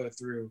that, we'll go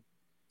through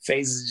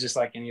phases just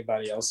like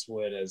anybody else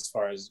would. As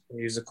far as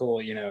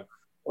musical, you know,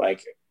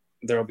 like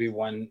there'll be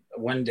one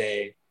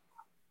day,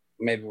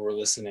 maybe we're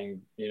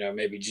listening, you know,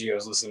 maybe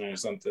Gio's listening or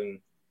something,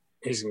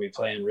 he's gonna be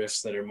playing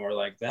riffs that are more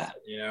like that,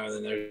 you know,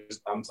 and then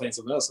I'm playing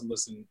something else, I'm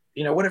listening,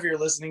 you know, whatever you're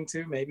listening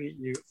to, maybe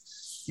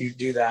you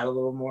do that a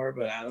little more,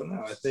 but I don't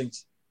know, I think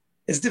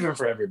it's different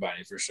for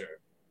everybody for sure.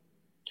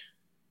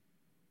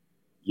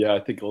 Yeah,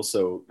 I think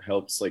also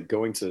helps like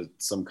going to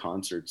some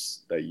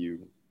concerts that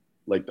you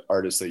like, the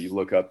artists that you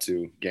look up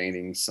to,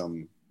 gaining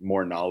some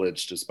more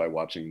knowledge just by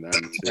watching them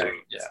too.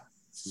 Yeah,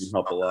 Can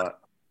help a lot.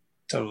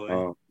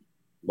 totally.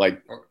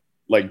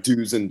 Like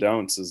do's and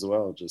don'ts as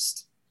well,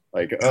 just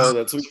like, oh,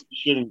 that's what you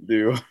shouldn't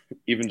do.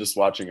 Even just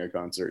watching a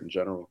concert in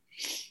general.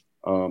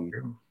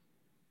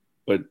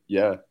 But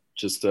yeah,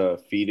 just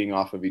feeding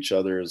off of each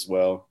other as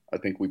well. I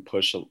think we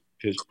push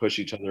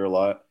each other a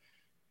lot.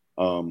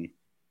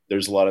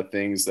 There's a lot of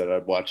things that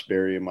I'd watch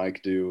Barry and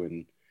Mike do,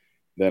 and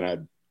then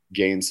I'd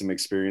gain some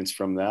experience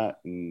from that,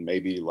 and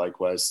maybe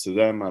likewise to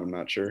them. I'm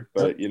not sure,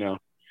 but you know,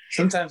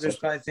 sometimes there's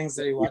probably things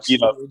that he watches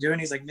what we do, and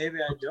he's like, maybe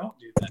I don't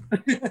do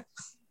that.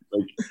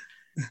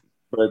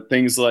 But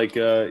things like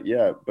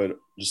yeah, but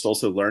just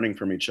also learning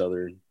from each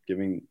other,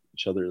 giving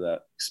each other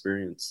that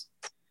experience.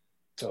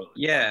 Totally.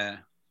 Yeah,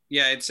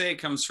 I'd say it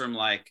comes from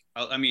like,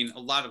 I mean, a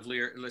lot of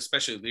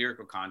especially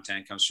lyrical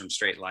content comes from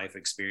straight life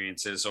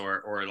experiences,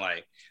 or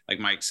like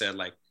Mike said,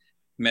 like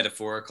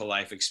metaphorical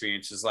life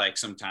experiences. Like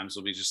sometimes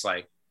we'll be just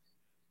like,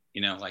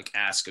 you know, like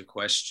ask a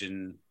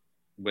question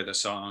with a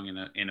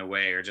song in a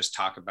way, or just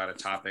talk about a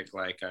topic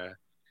like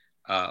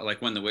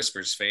When the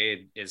Whispers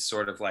Fade is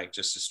sort of like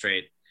just a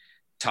straight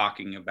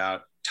talking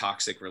about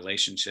toxic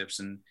relationships,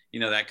 and you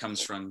know, that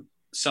comes from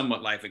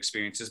somewhat life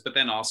experiences, but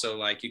then also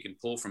like you can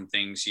pull from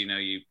things, you know,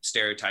 you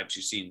stereotypes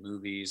you see in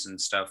movies and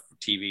stuff,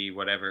 TV,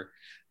 whatever,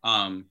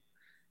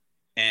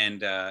 and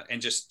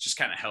just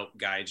kind of help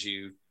guide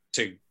you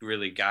to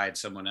really guide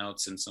someone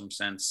else in some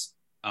sense,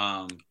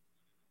 of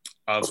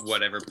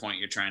whatever point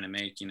you're trying to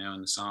make, you know,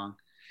 in the song.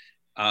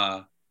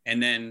 And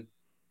then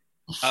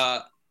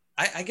I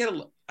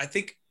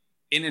think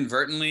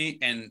inadvertently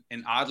and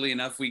oddly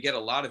enough, we get a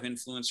lot of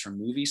influence from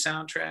movie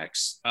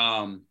soundtracks,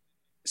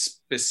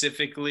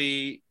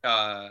 specifically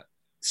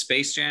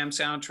Space Jam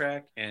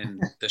soundtrack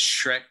and the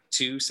Shrek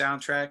 2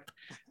 soundtrack.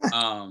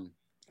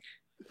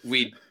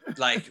 We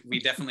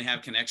definitely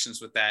have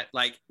connections with that.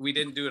 Like, we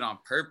didn't do it on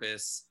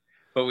purpose,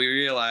 but we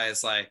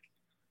realized like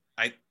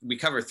we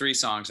cover 3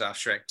 songs off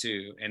Shrek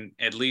 2 and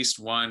at least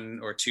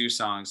 1 or 2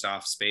 songs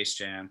off Space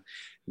Jam,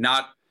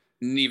 not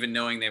even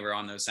knowing they were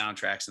on those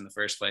soundtracks in the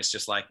first place,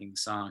 just liking the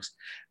songs.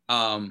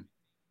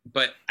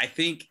 But I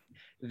think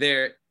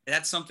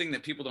that's something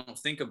that people don't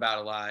think about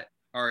a lot.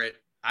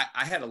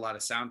 I had a lot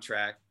of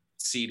soundtrack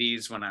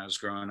CDs when I was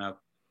growing up,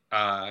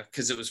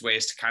 because it was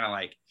ways to kind of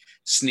like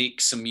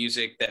sneak some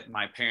music that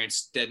my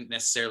parents didn't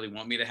necessarily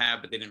want me to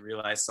have, but they didn't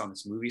realize it's on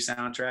this movie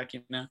soundtrack,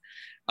 you know?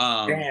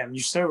 Damn,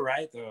 you're so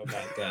right though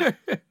about that.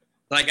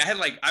 Like I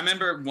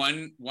remember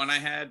one I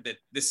had that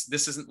this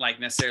isn't like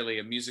necessarily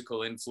a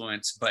musical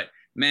influence, but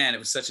man, it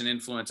was such an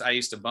influence. I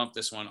used to bump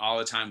this one all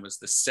the time, was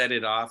the Set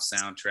It Off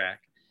soundtrack.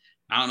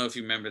 I don't know if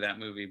you remember that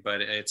movie,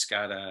 but it's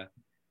got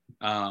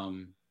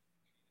Jada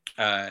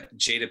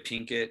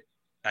Pinkett.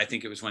 I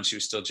think it was when she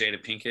was still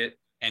Jada Pinkett,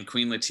 and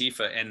Queen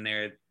Latifah, and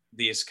they're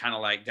these kind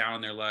of like down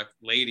on their luck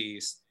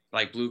ladies,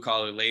 like blue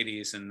collar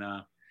ladies, and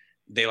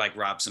they like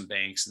rob some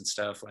banks and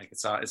stuff. Like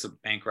it's a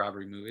bank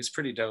robbery movie. It's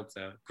pretty dope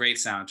though. Great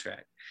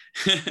soundtrack.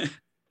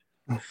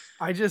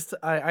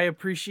 I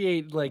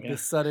appreciate like the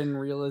sudden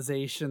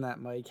realization that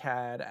Mike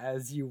had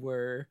as you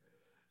were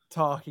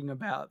talking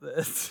about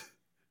this.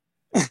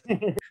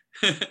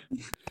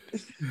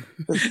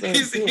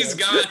 He's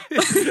gone.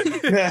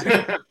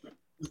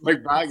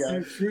 Like, bye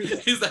guys.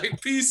 He's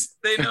like, peace.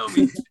 They know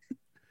me.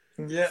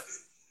 Yeah.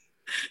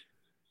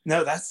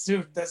 No, that's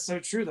so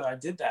true though. I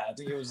did that. I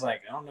think it was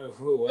like, I don't know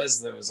who it was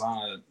that was on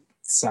a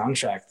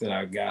soundtrack that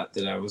I got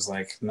that I was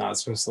like not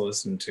supposed to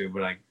listen to,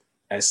 but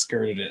I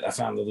skirted it. I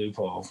found the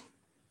loophole.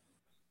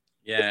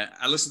 Yeah,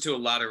 I listened to a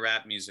lot of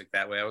rap music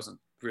that way. I wasn't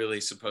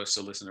really supposed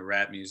to listen to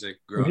rap music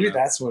growing Maybe up.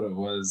 that's what it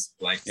was.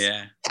 Like,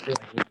 yeah,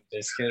 like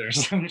Biscuit or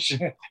some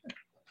shit.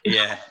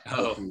 Yeah.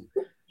 Oh.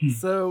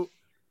 So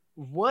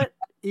what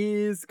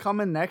is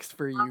coming next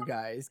for you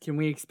guys? Can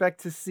we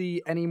expect to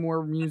see any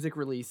more music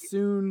released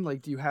soon?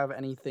 Like, do you have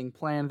anything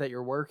planned that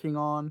you're working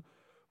on?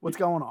 What's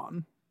going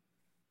on?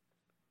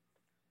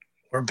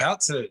 We're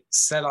about to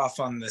set off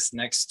on this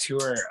next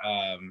tour.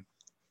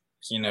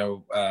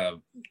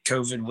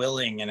 COVID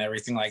willing and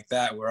everything like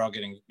that. We're all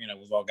getting,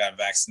 we've all got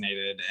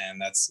vaccinated,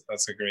 and that's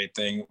a great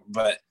thing.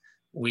 But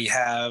we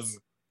have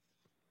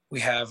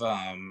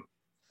let's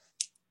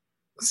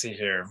see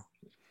here.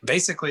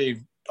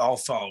 Basically, all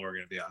fall we're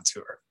going to be on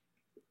tour.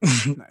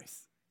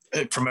 Nice.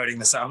 Promoting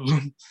this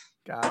album.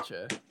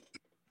 Gotcha.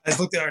 I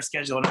looked at our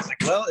schedule and I was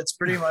like, well, it's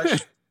pretty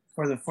much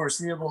for the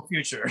foreseeable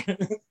future.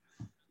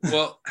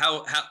 Well,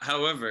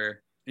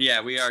 however,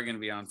 yeah, we are going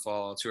to be on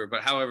fall tour,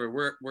 but however,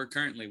 we're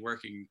currently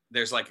working.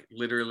 There's like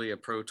literally a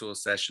Pro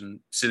Tools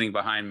session sitting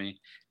behind me.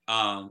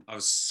 Of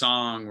a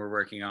song we're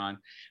working on.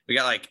 We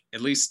got like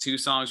at least 2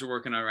 songs we're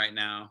working on right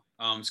now.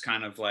 It's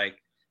kind of like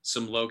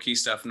some low key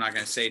stuff. I'm not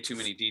going to say too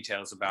many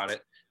details about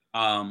it.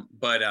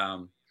 But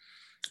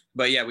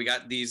yeah, we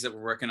got these that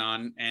we're working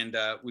on, and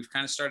we've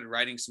kind of started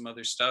writing some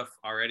other stuff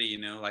already.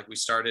 Like we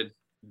started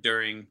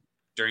during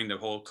the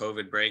whole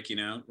COVID break,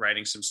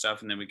 writing some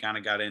stuff, and then we kind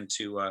of got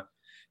into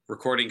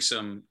recording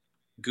some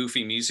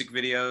goofy music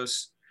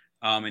videos,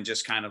 and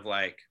just kind of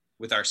like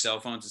with our cell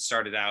phones. It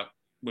started out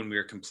when we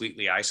were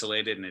completely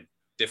isolated and at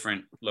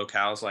different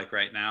locales, like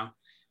right now,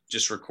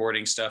 just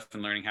recording stuff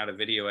and learning how to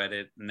video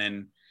edit. And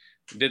then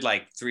we did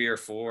like 3 or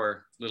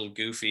 4 little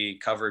goofy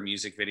cover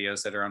music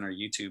videos that are on our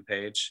YouTube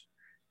page.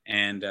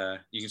 And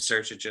you can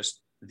search it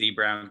just The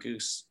Brown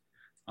Goose,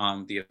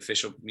 the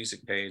official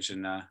music page,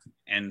 and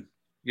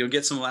you'll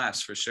get some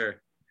laughs for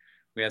sure.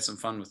 We had some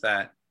fun with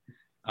that.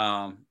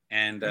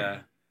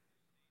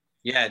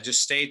 Yeah,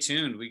 just stay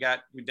tuned. We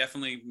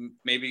definitely,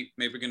 maybe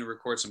we're going to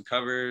record some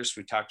covers.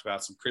 We talked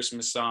about some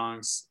Christmas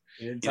songs.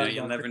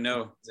 You'll never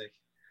know.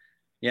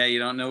 Yeah, you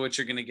don't know what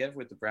you're going to get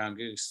with the Brown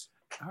Goose.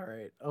 All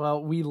right.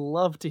 Well, we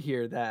love to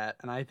hear that.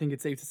 And I think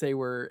it's safe to say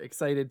we're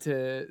excited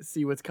to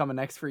see what's coming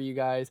next for you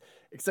guys.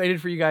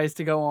 Excited for you guys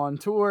to go on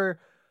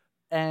tour.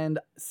 And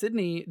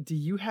Sydney, do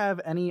you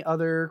have any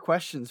other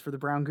questions for the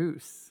Brown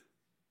Goose?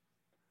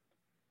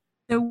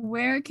 So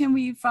where can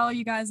we follow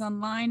you guys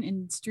online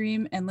and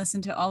stream and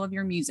listen to all of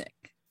your music?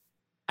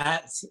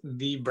 At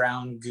The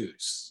Brown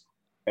Goose.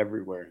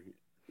 Everywhere.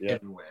 Yeah.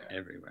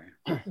 Everywhere.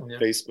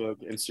 Facebook,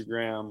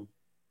 Instagram,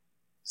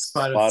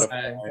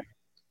 Spotify,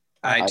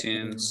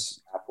 iTunes,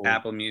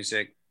 Apple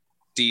Music,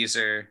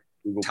 Deezer,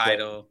 Google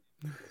Tidal,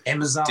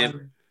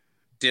 Amazon,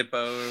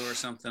 Dippo or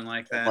something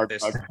like that.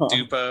 There's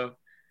Dupo.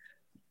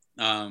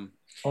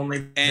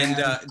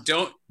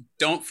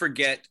 Don't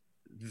forget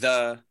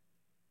the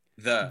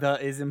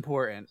is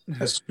important.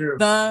 That's true.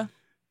 The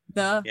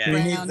Yeah.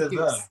 Brown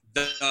Goose.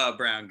 The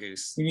Brown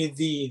Goose. You need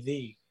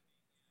the.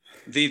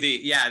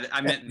 Yeah,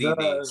 I meant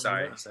the.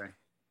 Sorry.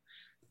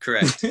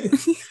 Correct.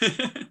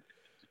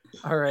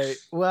 All right.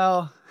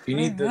 Well, you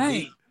need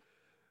the.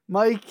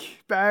 Mike,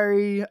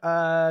 Barry,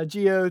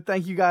 Gio,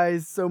 thank you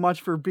guys so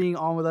much for being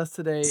on with us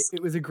today.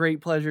 It was a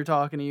great pleasure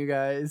talking to you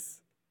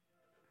guys.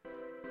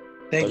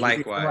 Thank you.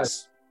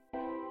 Likewise.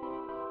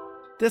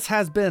 This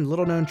has been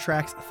Little Known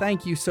Tracks.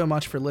 Thank you so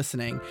much for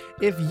listening.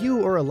 If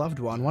you or a loved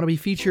one want to be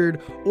featured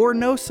or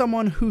know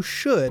someone who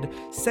should,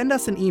 send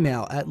us an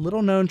email at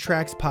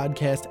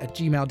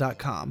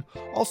littleknowntrackspodcast@gmail.com.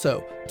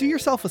 Also, do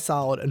yourself a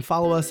solid and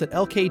follow us at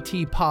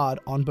LKT Pod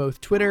on both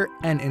Twitter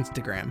and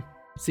Instagram.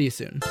 See you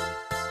soon.